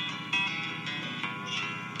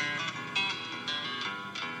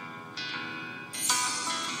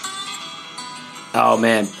 Oh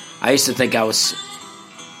man, I used to think I was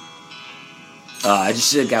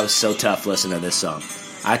so tough listening to this song.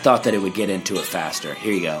 I thought that it would get into it faster.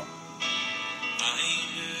 Here you go.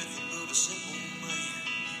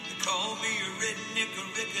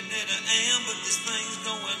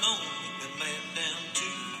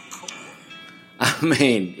 I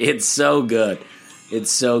mean, it's so good.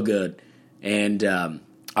 It's so good. And all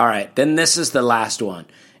right, then this is the last one.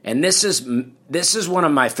 And this is one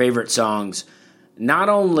of my favorite songs. Not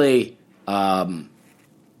only of,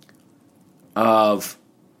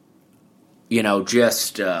 you know,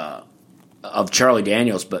 just of Charlie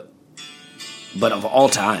Daniels, but of all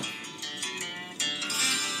time.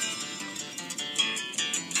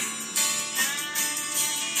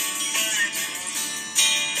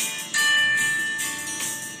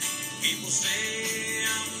 People say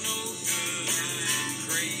I'm no good,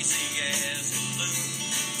 crazy as a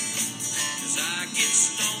balloon, 'cause I get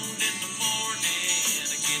stoned in the morning.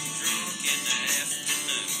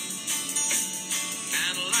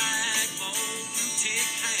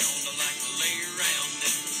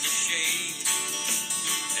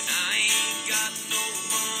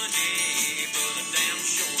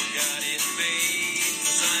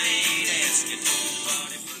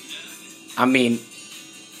 I mean,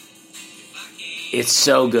 it's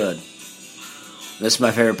so good. This is my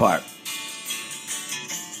favorite part.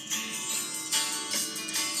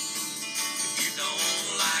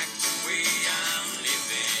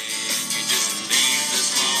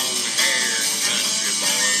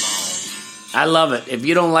 I love it. If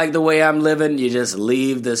you don't like the way I'm living, you just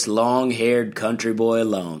leave this long-haired country boy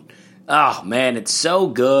alone. Oh, man, it's so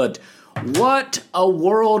good. What a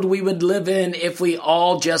world we would live in if we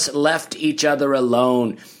all just left each other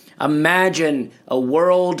alone. Imagine a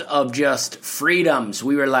world of just freedoms.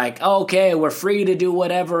 We were like, oh, okay, we're free to do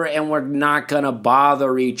whatever, and we're not going to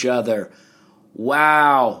bother each other.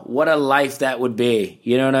 Wow, what a life that would be.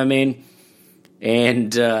 You know what I mean?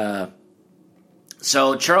 And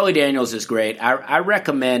so Charlie Daniels is great. I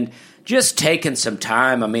recommend just taking some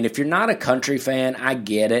time. I mean, if you're not a country fan, I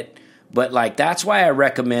get it. But, like, that's why I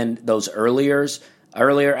recommend those earlier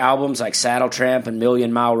albums like Saddle Tramp and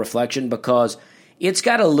Million Mile Reflection, because it's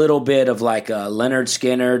got a little bit of like a Leonard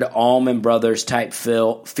Skinner, Allman Brothers type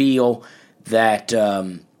feel that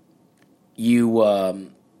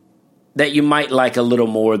you might like a little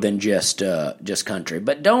more than just country.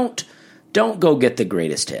 But don't go get the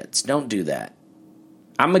greatest hits. Don't do that.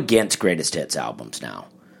 I'm against greatest hits albums now.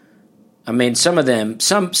 I mean, some of them,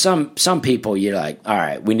 some people, you're like, all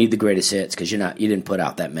right, we need the greatest hits because you didn't put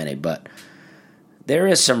out that many, but there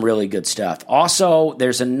is some really good stuff. Also,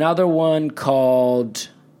 there's another one called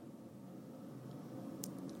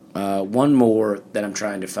one more that I'm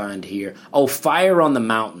trying to find here. Oh, Fire on the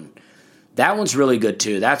Mountain. That one's really good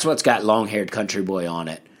too. That's what's got Long-Haired Country Boy on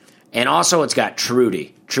it, and also it's got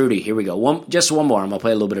Trudy. Trudy, here we go. Just one more. I'm gonna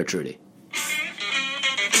play a little bit of Trudy.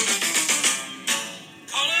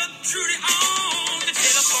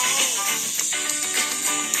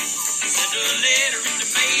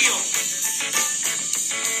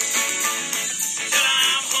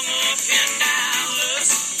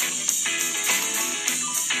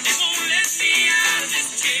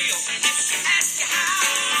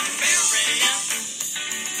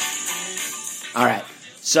 All right.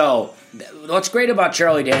 So what's great about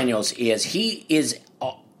Charlie Daniels is he is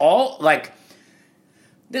all like,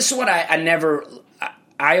 this is what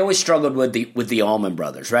I always struggled with the Allman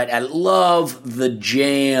Brothers, right? I love the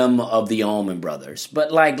jam of the Allman Brothers,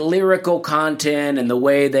 but like lyrical content and the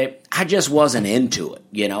way that I just wasn't into it.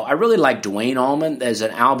 You know, I really like Duane Allman. There's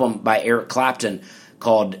an album by Eric Clapton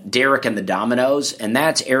called Derek and the Dominoes, and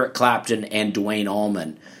that's Eric Clapton and Duane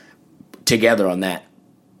Allman together on that.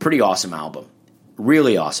 Pretty awesome album.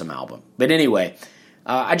 Really awesome album. But anyway,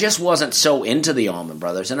 I just wasn't so into the Allman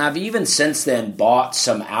Brothers, and I've even since then bought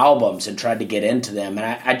some albums and tried to get into them, and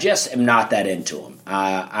I just am not that into them.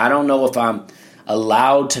 I don't know if I'm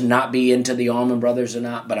allowed to not be into the Allman Brothers or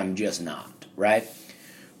not, but I'm just not, right?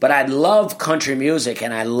 But I love country music,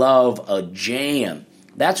 and I love a jam.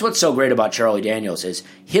 That's what's so great about Charlie Daniels is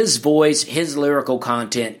his voice, his lyrical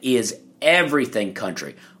content is everything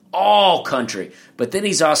country. All country, but then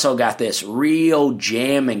he's also got this real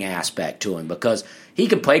jamming aspect to him because he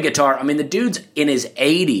can play guitar. I mean, the dude's in his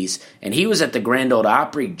 80s, and he was at the Grand Ole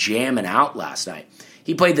Opry jamming out last night.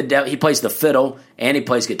 He plays the fiddle, and he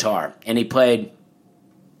plays guitar, and he played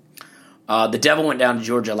The Devil Went Down to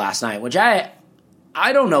Georgia last night, which I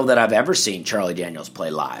don't know that I've ever seen Charlie Daniels play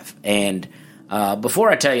live. And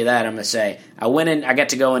before I tell you that, I'm going to say I got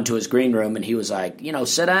to go into his green room, and he was like,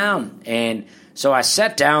 sit down, and so I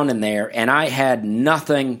sat down in there, and I had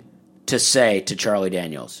nothing to say to Charlie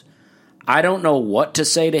Daniels. I don't know what to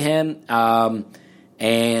say to him,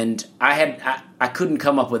 and I couldn't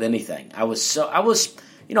come up with anything. I'm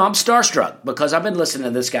starstruck because I've been listening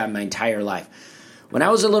to this guy my entire life. When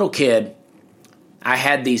I was a little kid, I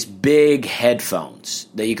had these big headphones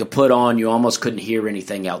that you could put on. You almost couldn't hear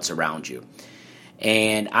anything else around you.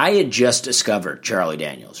 And I had just discovered Charlie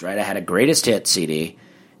Daniels, right? I had a greatest hit CD,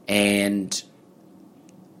 and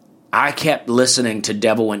I kept listening to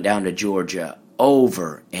Devil Went Down to Georgia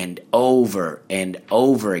over and over and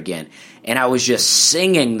over again. And I was just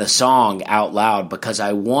singing the song out loud because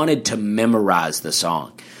I wanted to memorize the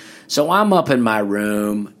song. So I'm up in my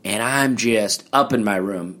room, and I'm just up in my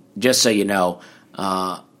room. Just so you know,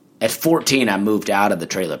 at 14, I moved out of the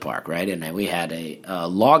trailer park, right? And we had a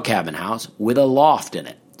log cabin house with a loft in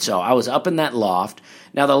it. So I was up in that loft.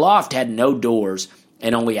 Now, the loft had no doors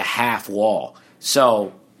and only a half wall.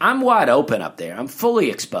 So I'm wide open up there. I'm fully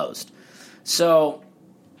exposed. So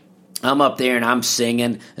I'm up there and I'm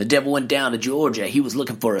singing, The Devil Went Down to Georgia. He was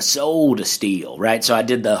looking for a soul to steal, right? So I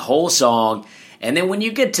did the whole song. And then when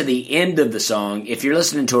you get to the end of the song, if you're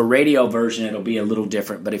listening to a radio version, it'll be a little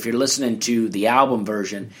different. But if you're listening to the album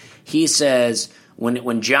version, he says,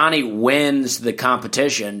 when Johnny wins the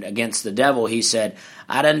competition against the devil, he said,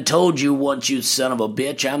 I done told you once, you son of a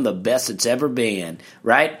bitch, I'm the best it's ever been,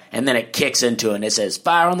 right? And then it kicks into it, and it says,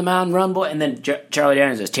 Fire on the Mountain, Run Boy, and then Charlie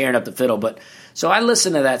Daniels is tearing up the fiddle. But so I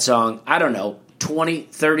listened to that song, I don't know, 20,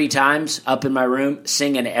 30 times up in my room,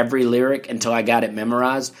 singing every lyric until I got it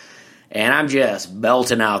memorized. And I'm just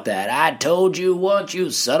belting out that, I told you once,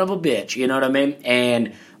 you son of a bitch, you know what I mean?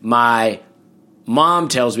 And my mom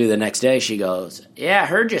tells me the next day, she goes, yeah, I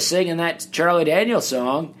heard you singing that Charlie Daniels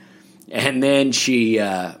song. And then she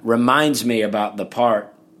reminds me about the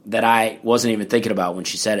part that I wasn't even thinking about when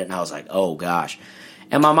she said it, and I was like, oh, gosh.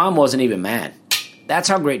 And my mom wasn't even mad. That's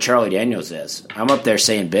how great Charlie Daniels is. I'm up there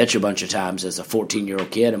saying bitch a bunch of times as a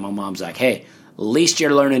 14-year-old kid, and my mom's like, hey, least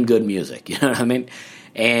you're learning good music. You know what I mean?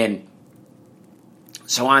 And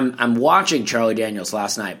so I'm watching Charlie Daniels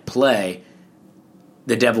last night play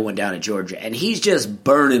The Devil Went Down to Georgia, and he's just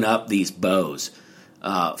burning up these bows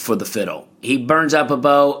for the fiddle. He burns up a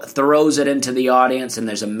bow, throws it into the audience, and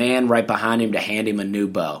there's a man right behind him to hand him a new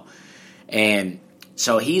bow. And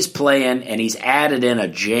so he's playing, and he's added in a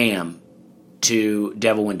jam to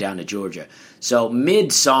Devil Went Down to Georgia. So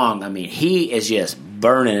mid-song, I mean, he is just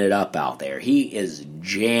burning it up out there. He is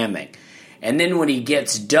jamming. And then when he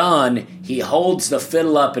gets done, he holds the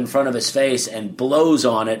fiddle up in front of his face and blows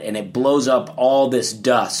on it, and it blows up all this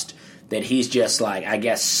dust that he's just like, I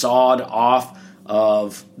guess, sawed off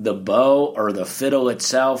of the bow or the fiddle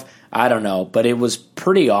itself. I don't know, but it was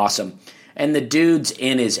pretty awesome. And the dude's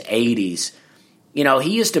in his 80s. You know,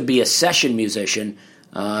 he used to be a session musician,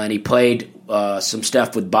 and he played some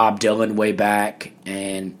stuff with Bob Dylan way back,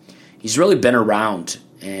 and he's really been around.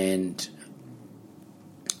 And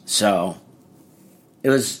so it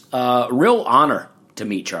was a real honor to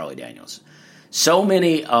meet Charlie Daniels. So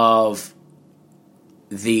many of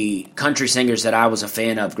the country singers that I was a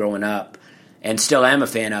fan of growing up and still am a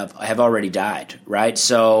fan of have already died, right?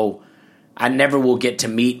 So I never will get to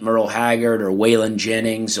meet Merle Haggard or Waylon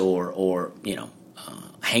Jennings or you know,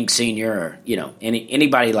 Hank Sr. or, you know,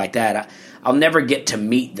 anybody like that. I'll never get to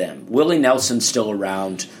meet them. Willie Nelson's still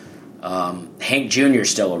around. Hank Jr. is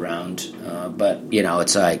still around. But, you know,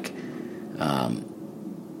 it's like...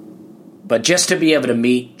 but just to be able to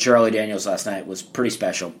meet Charlie Daniels last night was pretty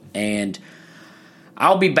special. And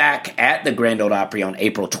I'll be back at the Grand Ole Opry on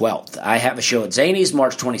April 12th. I have a show at Zany's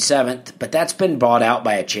March 27th, but that's been bought out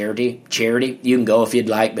by a charity. You can go if you'd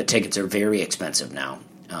like, but tickets are very expensive now.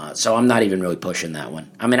 So I'm not even really pushing that one.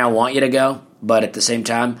 I mean, I want you to go, but at the same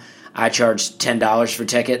time, I charge $10 for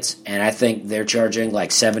tickets, and I think they're charging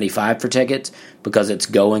like $75 for tickets because it's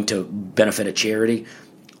going to benefit a charity.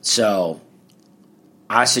 So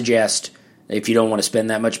I suggest if you don't want to spend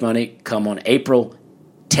that much money, come on April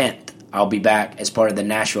 10th. I'll be back as part of the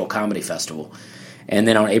Nashville Comedy Festival. And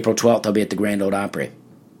then on April 12th, I'll be at the Grand Ole Opry.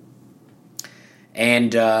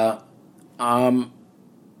 And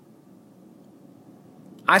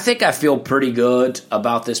I think I feel pretty good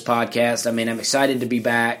about this podcast. I mean, I'm excited to be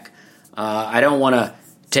back. I don't want to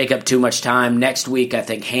take up too much time. Next week, I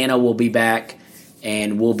think Hannah will be back,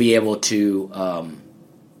 and we'll be able to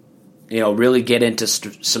really get into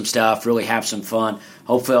some stuff, really have some fun.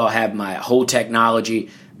 Hopefully I'll have my whole technology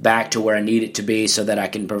back to where I need it to be so that I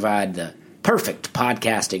can provide the perfect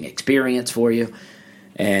podcasting experience for you.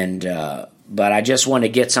 And but I just want to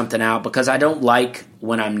get something out because I don't like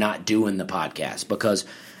when I'm not doing the podcast because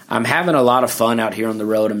I'm having a lot of fun out here on the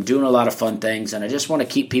road. I'm doing a lot of fun things, and I just want to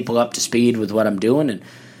keep people up to speed with what I'm doing and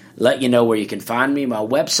let you know where you can find me. My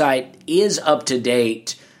website is up to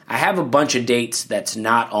date. I have a bunch of dates that's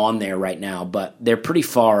not on there right now, but they're pretty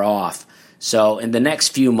far off. So in the next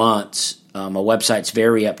few months, my website's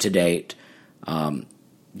very up to date.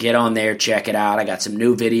 Get on there, check it out. I got some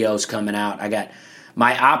new videos coming out. I got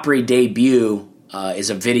my Opry debut is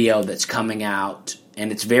a video that's coming out,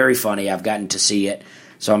 and it's very funny. I've gotten to see it,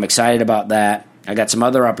 so I'm excited about that. I got some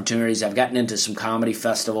other opportunities. I've gotten into some comedy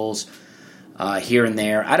festivals here and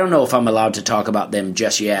there. I don't know if I'm allowed to talk about them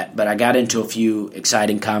just yet, but I got into a few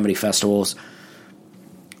exciting comedy festivals.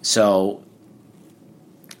 So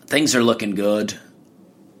things are looking good.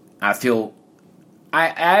 I feel I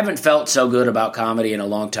haven't felt so good about comedy in a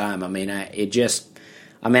long time. I mean,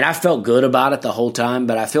 I felt good about it the whole time,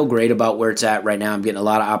 but I feel great about where it's at right now. I'm getting a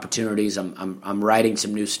lot of opportunities. I'm writing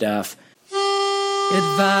some new stuff.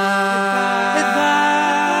 Advice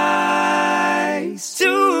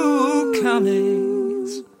to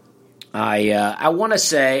comics. I want to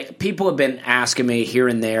say people have been asking me here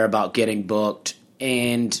and there about getting booked,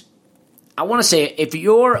 and I want to say if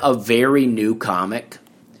you're a very new comic,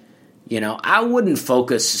 I wouldn't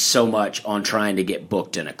focus so much on trying to get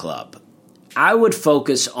booked in a club. I would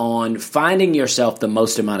focus on finding yourself the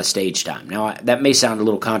most amount of stage time. Now, that may sound a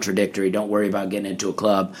little contradictory. Don't worry about getting into a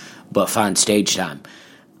club, but find stage time.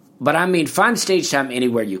 But I mean, find stage time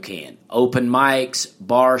anywhere you can. Open mics,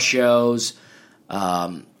 bar shows,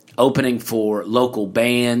 opening for local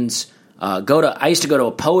bands. I used to go to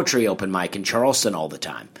a poetry open mic in Charleston all the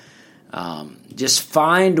time. Just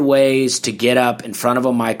find ways to get up in front of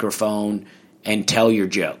a microphone and tell your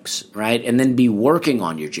jokes, right? And then be working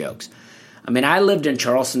on your jokes. I mean, I lived in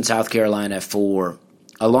Charleston, South Carolina for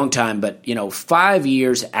a long time, but, 5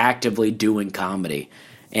 years actively doing comedy.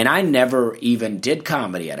 And I never even did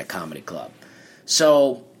comedy at a comedy club.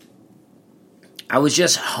 So I was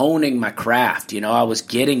just honing my craft. I was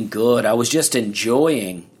getting good. I was just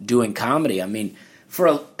enjoying doing comedy. I mean,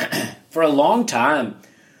 for for a long time,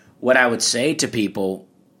 what I would say to people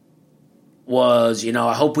was,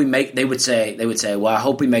 I hope we make, they would say, well, I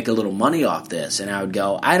hope we make a little money off this. And I would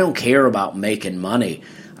go, I don't care about making money.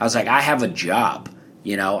 I was like, I have a job.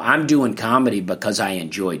 I'm doing comedy because I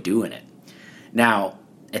enjoy doing it. Now,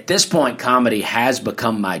 at this point, comedy has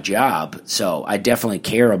become my job, so I definitely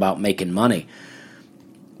care about making money.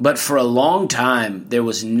 But for a long time, there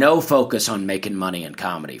was no focus on making money in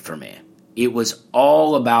comedy for me. It was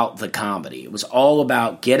all about the comedy. It was all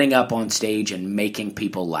about getting up on stage and making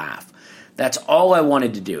people laugh. That's all I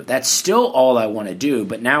wanted to do. That's still all I want to do,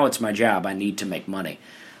 but now it's my job. I need to make money.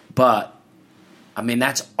 But,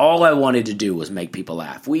 that's all I wanted to do was make people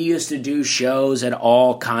laugh. We used to do shows at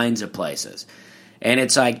all kinds of places. And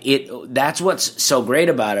it's like, that's what's so great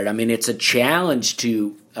about it. It's a challenge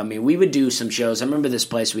to, we would do some shows. I remember this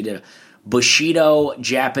place we did, a Bushido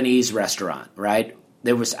Japanese restaurant, right?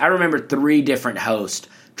 I remember 3 different hosts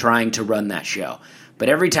trying to run that show. But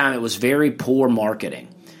every time it was very poor marketing.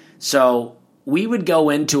 So we would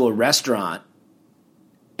go into a restaurant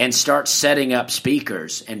and start setting up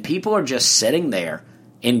speakers, and people are just sitting there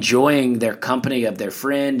enjoying their company of their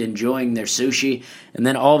friend, enjoying their sushi, and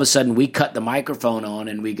then all of a sudden we cut the microphone on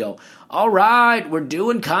and we go, all right, we're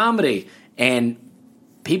doing comedy, and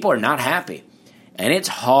people are not happy. And it's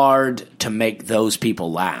hard to make those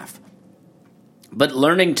people laugh. But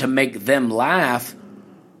learning to make them laugh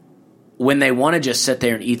when they want to just sit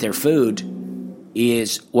there and eat their food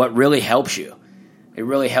is what really helps you. It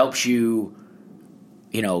really helps you,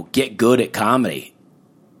 get good at comedy.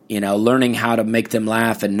 Learning how to make them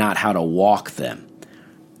laugh and not how to walk them.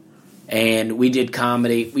 And we did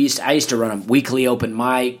comedy. I used to run a weekly open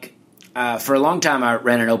mic. For a long time, I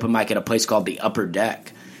ran an open mic at a place called the Upper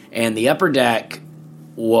Deck. And the Upper Deck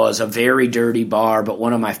was a very dirty bar, but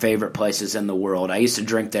one of my favorite places in the world. I used to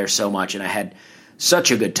drink there so much, and I had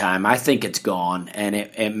such a good time. I think it's gone, and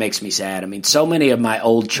it makes me sad. So many of my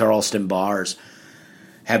old Charleston bars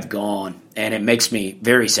have gone, and it makes me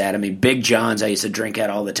very sad. Big John's I used to drink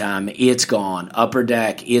at all the time. It's gone. Upper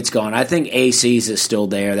Deck, it's gone. I think AC's is still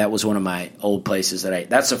there. That was one of my old places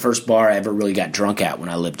that's the first bar I ever really got drunk at when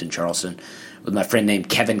I lived in Charleston with my friend named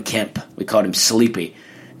Kevin Kemp. We called him Sleepy,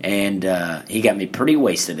 and he got me pretty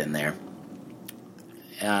wasted in there.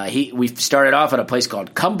 We started off at a place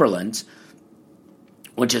called Cumberland's,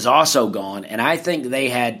 which is also gone, and I think they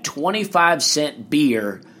had 25-cent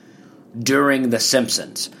beer during The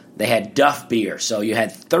Simpsons. They had Duff beer, so you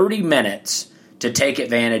had 30 minutes to take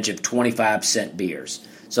advantage of 25-cent beers.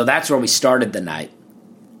 So that's where we started the night.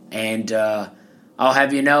 And I'll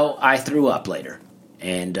have you know, I threw up later.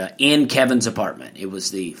 And in Kevin's apartment. It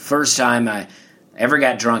was the first time I ever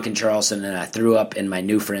got drunk in Charleston, and I threw up in my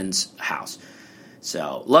new friend's house.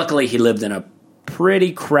 So luckily he lived in a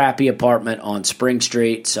pretty crappy apartment on Spring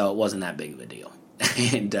Street, so it wasn't that big of a deal.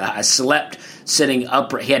 And I slept sitting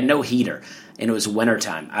upright. He had no heater, and it was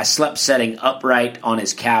wintertime. I slept sitting upright on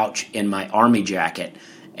his couch in my army jacket,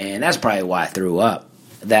 and that's probably why I threw up.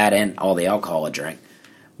 That and all the alcohol I drank.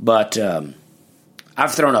 But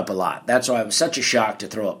I've thrown up a lot. That's why it was such a shock to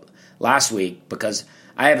throw up last week, because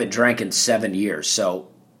I haven't drank in 7 years. So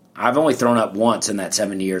I've only thrown up once in that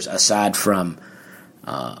 7 years, aside from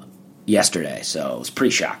yesterday. So it was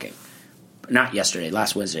pretty shocking. Not yesterday,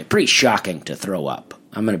 last Wednesday. Pretty shocking to throw up.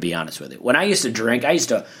 I'm going to be honest with you. When I used to drink, I used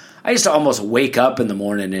to almost wake up in the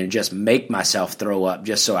morning and just make myself throw up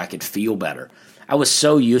just so I could feel better. I was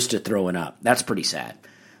so used to throwing up. That's pretty sad.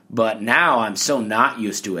 But now I'm so not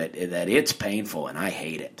used to it that it's painful and I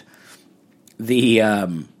hate it.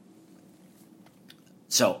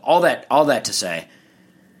 So all that to say,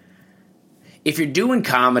 if you're doing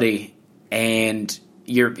comedy and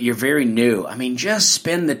you're very new, just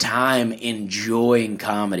spend the time enjoying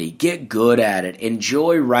comedy. Get good at it.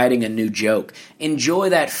 Enjoy writing a new joke. Enjoy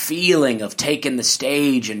that feeling of taking the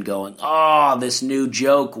stage and going, oh, this new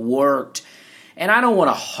joke worked. And I don't want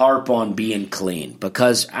to harp on being clean,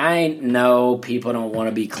 because I know people don't want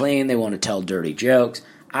to be clean. They want to tell dirty jokes.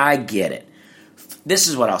 I get it. This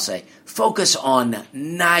is what I'll say. Focus on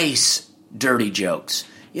nice, dirty jokes.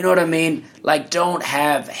 You know what I mean? Like, don't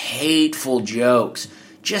have hateful jokes.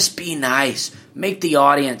 Just be nice. Make the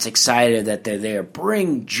audience excited that they're there.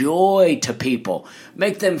 Bring joy to people.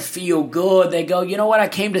 Make them feel good. They go, you know what? I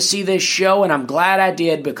came to see this show, and I'm glad I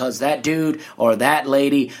did, because that dude or that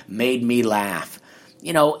lady made me laugh.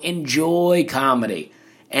 Enjoy comedy.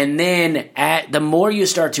 And then the more you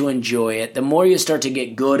start to enjoy it, the more you start to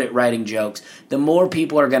get good at writing jokes, the more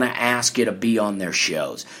people are going to ask you to be on their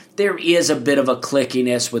shows. There is a bit of a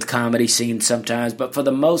clickiness with comedy scenes sometimes, but for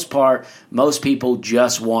the most part, most people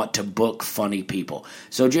just want to book funny people.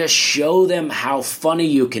 So just show them how funny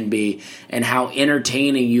you can be and how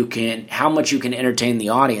much you can entertain the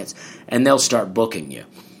audience, and they'll start booking you.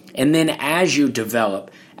 And then as you develop,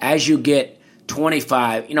 as you get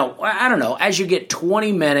 25, as you get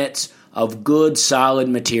 20 minutes of good, solid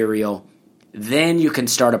material, then you can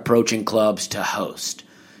start approaching clubs to host.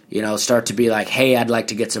 Start to be like, hey, I'd like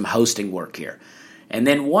to get some hosting work here. And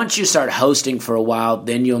then once you start hosting for a while,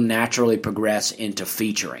 then you'll naturally progress into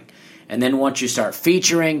featuring. And then once you start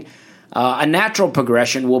featuring, a natural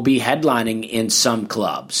progression will be headlining in some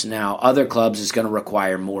clubs. Now, other clubs is going to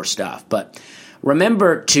require more stuff, but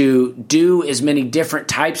remember to do as many different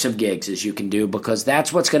types of gigs as you can do, because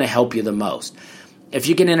that's what's going to help you the most. If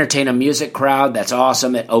you can entertain a music crowd, that's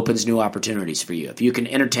awesome. It opens new opportunities for you. If you can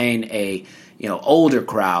entertain a older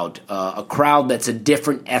crowd, a crowd that's a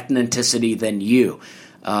different ethnicity than you,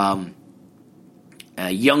 a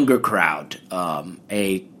younger crowd,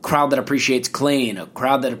 a crowd that appreciates clean, a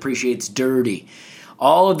crowd that appreciates dirty,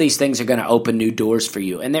 all of these things are going to open new doors for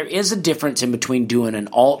you. And there is a difference in between doing an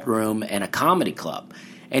alt room and a comedy club.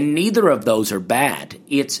 And neither of those are bad.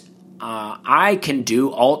 I can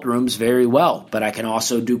do alt rooms very well, but I can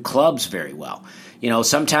also do clubs very well.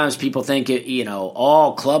 Sometimes people think,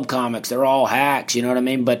 all club comics, they're all hacks, you know what I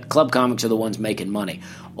mean? But club comics are the ones making money.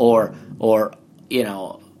 So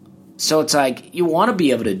it's like you want to be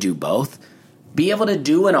able to do both. Be able to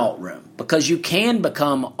do an alt room, because you can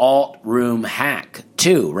become alt room hack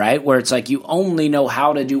too, right? Where it's like you only know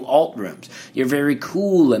how to do alt rooms. You're very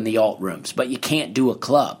cool in the alt rooms, but you can't do a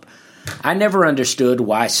club. I never understood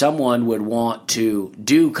why someone would want to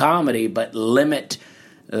do comedy but limit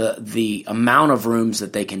the amount of rooms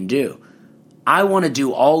that they can do. I want to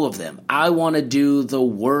do all of them. I want to do the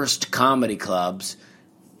worst comedy clubs,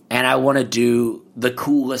 and I want to do the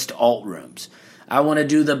coolest alt rooms. I want to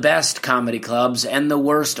do the best comedy clubs and the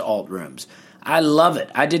worst alt rooms. I love it.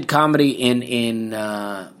 I did comedy in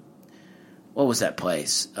what was that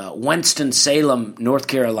place? Winston-Salem, North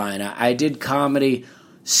Carolina. I did comedy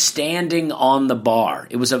standing on the bar.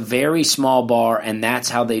 It was a very small bar, and that's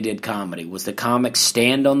how they did comedy, was the comics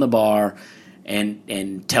stand on the bar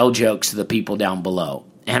and tell jokes to the people down below.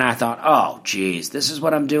 And I thought, oh, geez, this is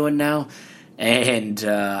what I'm doing now? And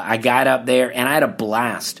I got up there, and I had a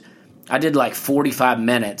blast. I did like 45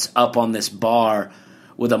 minutes up on this bar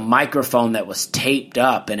with a microphone that was taped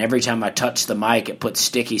up, and every time I touched the mic, it put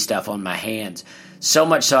sticky stuff on my hands. So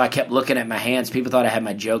much so I kept looking at my hands. People thought I had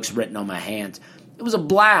my jokes written on my hands. It was a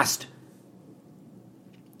blast.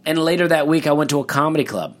 And later that week, I went to a comedy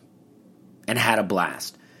club and had a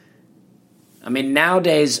blast. I mean,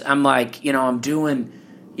 nowadays, I'm like, I'm doing,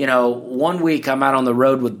 1 week I'm out on the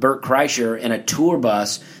road with Bert Kreischer in a tour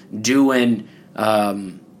bus doing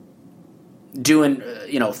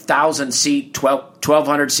 1,000 seat,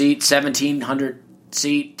 1,200 seat, 1,700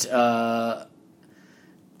 seat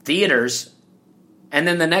theaters. And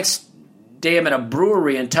then the next day I'm at a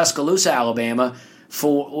brewery in Tuscaloosa, Alabama,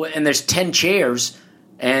 and there's 10 chairs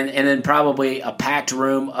and then probably a packed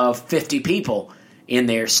room of 50 people in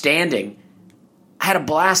there standing. I had a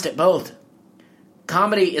blast at both.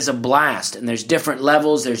 Comedy is a blast, and there's different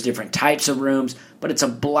levels, there's different types of rooms, but it's a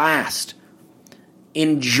blast.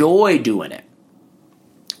 Enjoy doing it.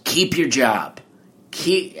 Keep your job.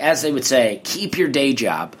 As they would say, keep your day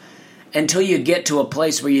job until you get to a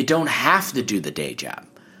place where you don't have to do the day job.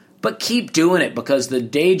 But keep doing it, because the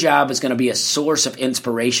day job is going to be a source of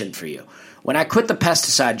inspiration for you. When I quit the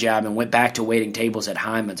pesticide job and went back to waiting tables at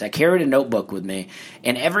Hyman's, I carried a notebook with me,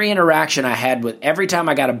 and every interaction I had every time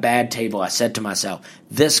I got a bad table, I said to myself,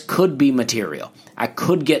 this could be material. I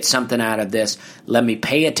could get something out of this. Let me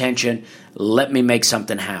pay attention. Let me make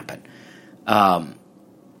something happen.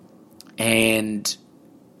 And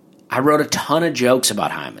I wrote a ton of jokes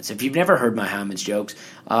about Hyman's. If you've never heard my Hyman's jokes,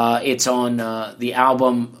 it's on the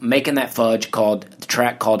album Making That Fudge, the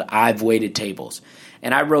track called I've Waited Tables.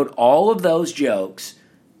 And I wrote all of those jokes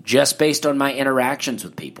just based on my interactions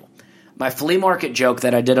with people. My flea market joke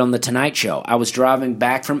that I did on The Tonight Show, I was driving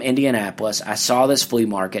back from Indianapolis. I saw this flea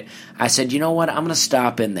market. I said, you know what? I'm going to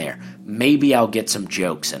stop in there. Maybe I'll get some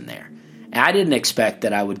jokes in there. And I didn't expect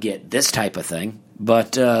that I would get this type of thing.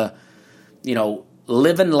 But,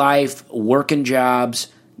 living life, working jobs,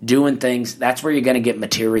 doing things, that's where you're going to get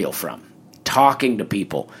material from. Talking to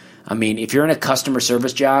people. I mean, if you're in a customer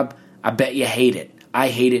service job, I bet you hate it. I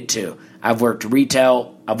hate it too. I've worked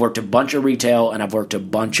retail. I've worked a bunch of retail, and I've worked a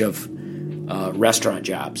bunch of restaurant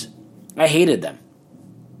jobs. I hated them.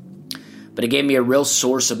 But it gave me a real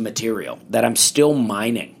source of material that I'm still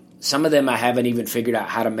mining. Some of them I haven't even figured out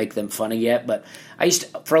how to make them funny yet, but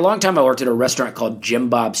for a long time I worked at a restaurant called Jim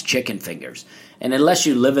Bob's Chicken Fingers. And unless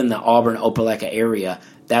you live in the Auburn, Opelika area,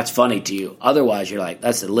 that's funny to you. Otherwise, you're like,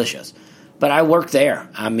 that's delicious. But I worked there.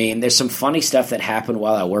 I mean, there's some funny stuff that happened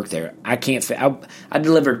while I worked there. I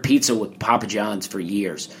delivered pizza with Papa John's for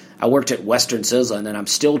years. I worked at Western Sizzlin', and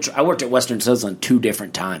I worked at Western Sizzlin' 2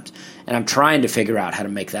 different times, and I'm trying to figure out how to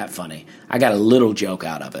make that funny. I got a little joke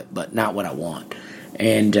out of it, but not what I want.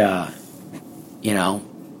 And, there's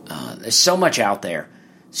so much out there,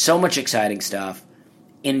 so much exciting stuff.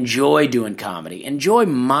 Enjoy doing comedy. Enjoy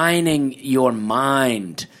mining your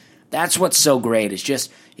mind. That's what's so great. It's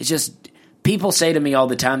just people say to me all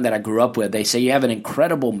the time that I grew up with, they say, you have an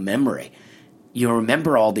incredible memory. You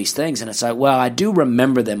remember all these things. And it's like, well, I do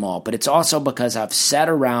remember them all, but it's also because I've sat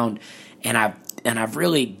around and I've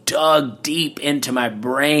really dug deep into my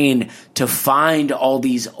brain to find all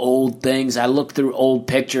these old things. I look through old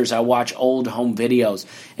pictures. I watch old home videos,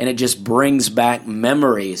 and it just brings back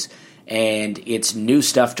memories, and it's new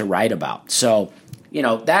stuff to write about. So,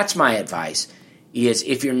 that's my advice, is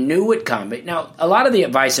if you're new at comedy. Now, a lot of the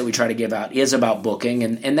advice that we try to give out is about booking,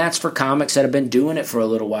 and that's for comics that have been doing it for a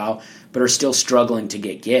little while but are still struggling to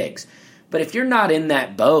get gigs. But if you're not in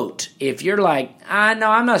that boat, if you're like, no,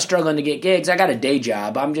 I'm not struggling to get gigs, I got a day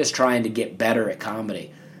job, I'm just trying to get better at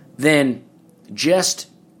comedy, then just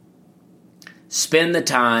spend the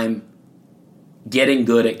time getting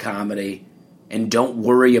good at comedy and don't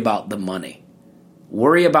worry about the money.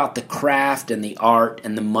 Worry about the craft and the art,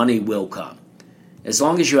 and the money will come. As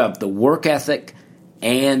long as you have the work ethic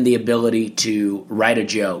and the ability to write a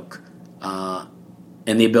joke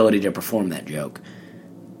and the ability to perform that joke,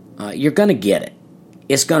 you're going to get it.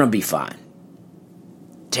 It's going to be fine.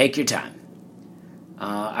 Take your time.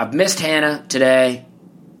 I've missed Hannah today,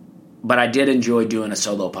 but I did enjoy doing a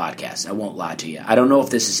solo podcast. I won't lie to you. I don't know if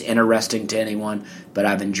this is interesting to anyone, but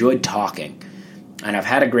I've enjoyed talking, and I've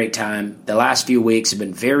had a great time. The last few weeks have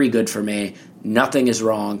been very good for me. Nothing is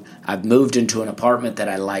wrong. I've moved into an apartment that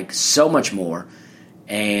I like so much more,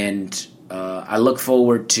 and I look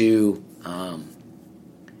forward to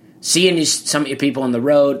seeing some of you people on the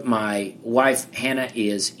road. My wife, Hannah,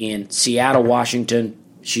 is in Seattle, Washington.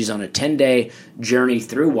 She's on a 10-day journey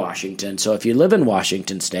through Washington. So if you live in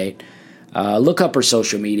Washington State, look up her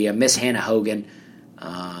social media, Miss Hannah Hogan,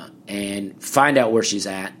 and find out where she's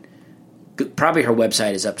at. Probably her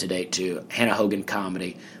website is up to date too, Hannah Hogan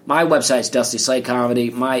Comedy. My website's Dusty Slay Comedy.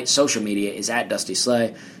 My social media is at Dusty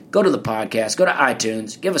Slay. Go to the podcast, go to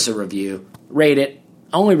iTunes, give us a review, rate it.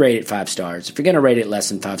 Only rate it 5 stars. If you're going to rate it less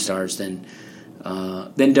than 5 stars, then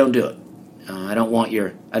don't do it. I don't want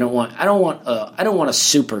a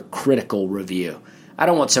super critical review. I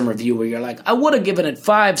don't want some review where you're like, I would have given it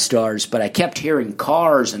 5 stars, but I kept hearing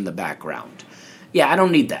cars in the background. Yeah, I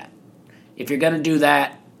don't need that. If you're going to do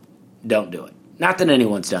that, don't do it. Not that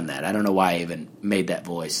anyone's done that. I don't know why I even made that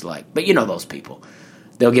voice. But you know those people.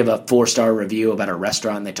 They'll give a 4-star review about a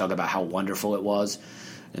restaurant, and they talk about how wonderful it was.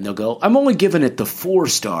 And they'll go, I'm only giving it the 4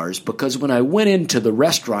 stars because when I went into the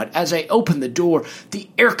restaurant, as I opened the door, the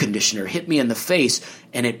air conditioner hit me in the face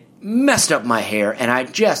and it messed up my hair, and I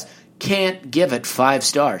just can't give it 5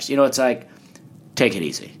 stars. It's like, take it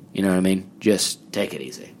easy. You know what I mean? Just take it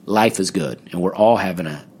easy. Life is good, and we're all having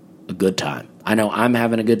a good time. I know I'm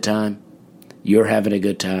having a good time. You're having a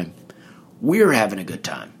good time. We're having a good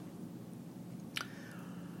time.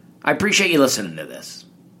 I appreciate you listening to this.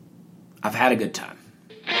 I've had a good time.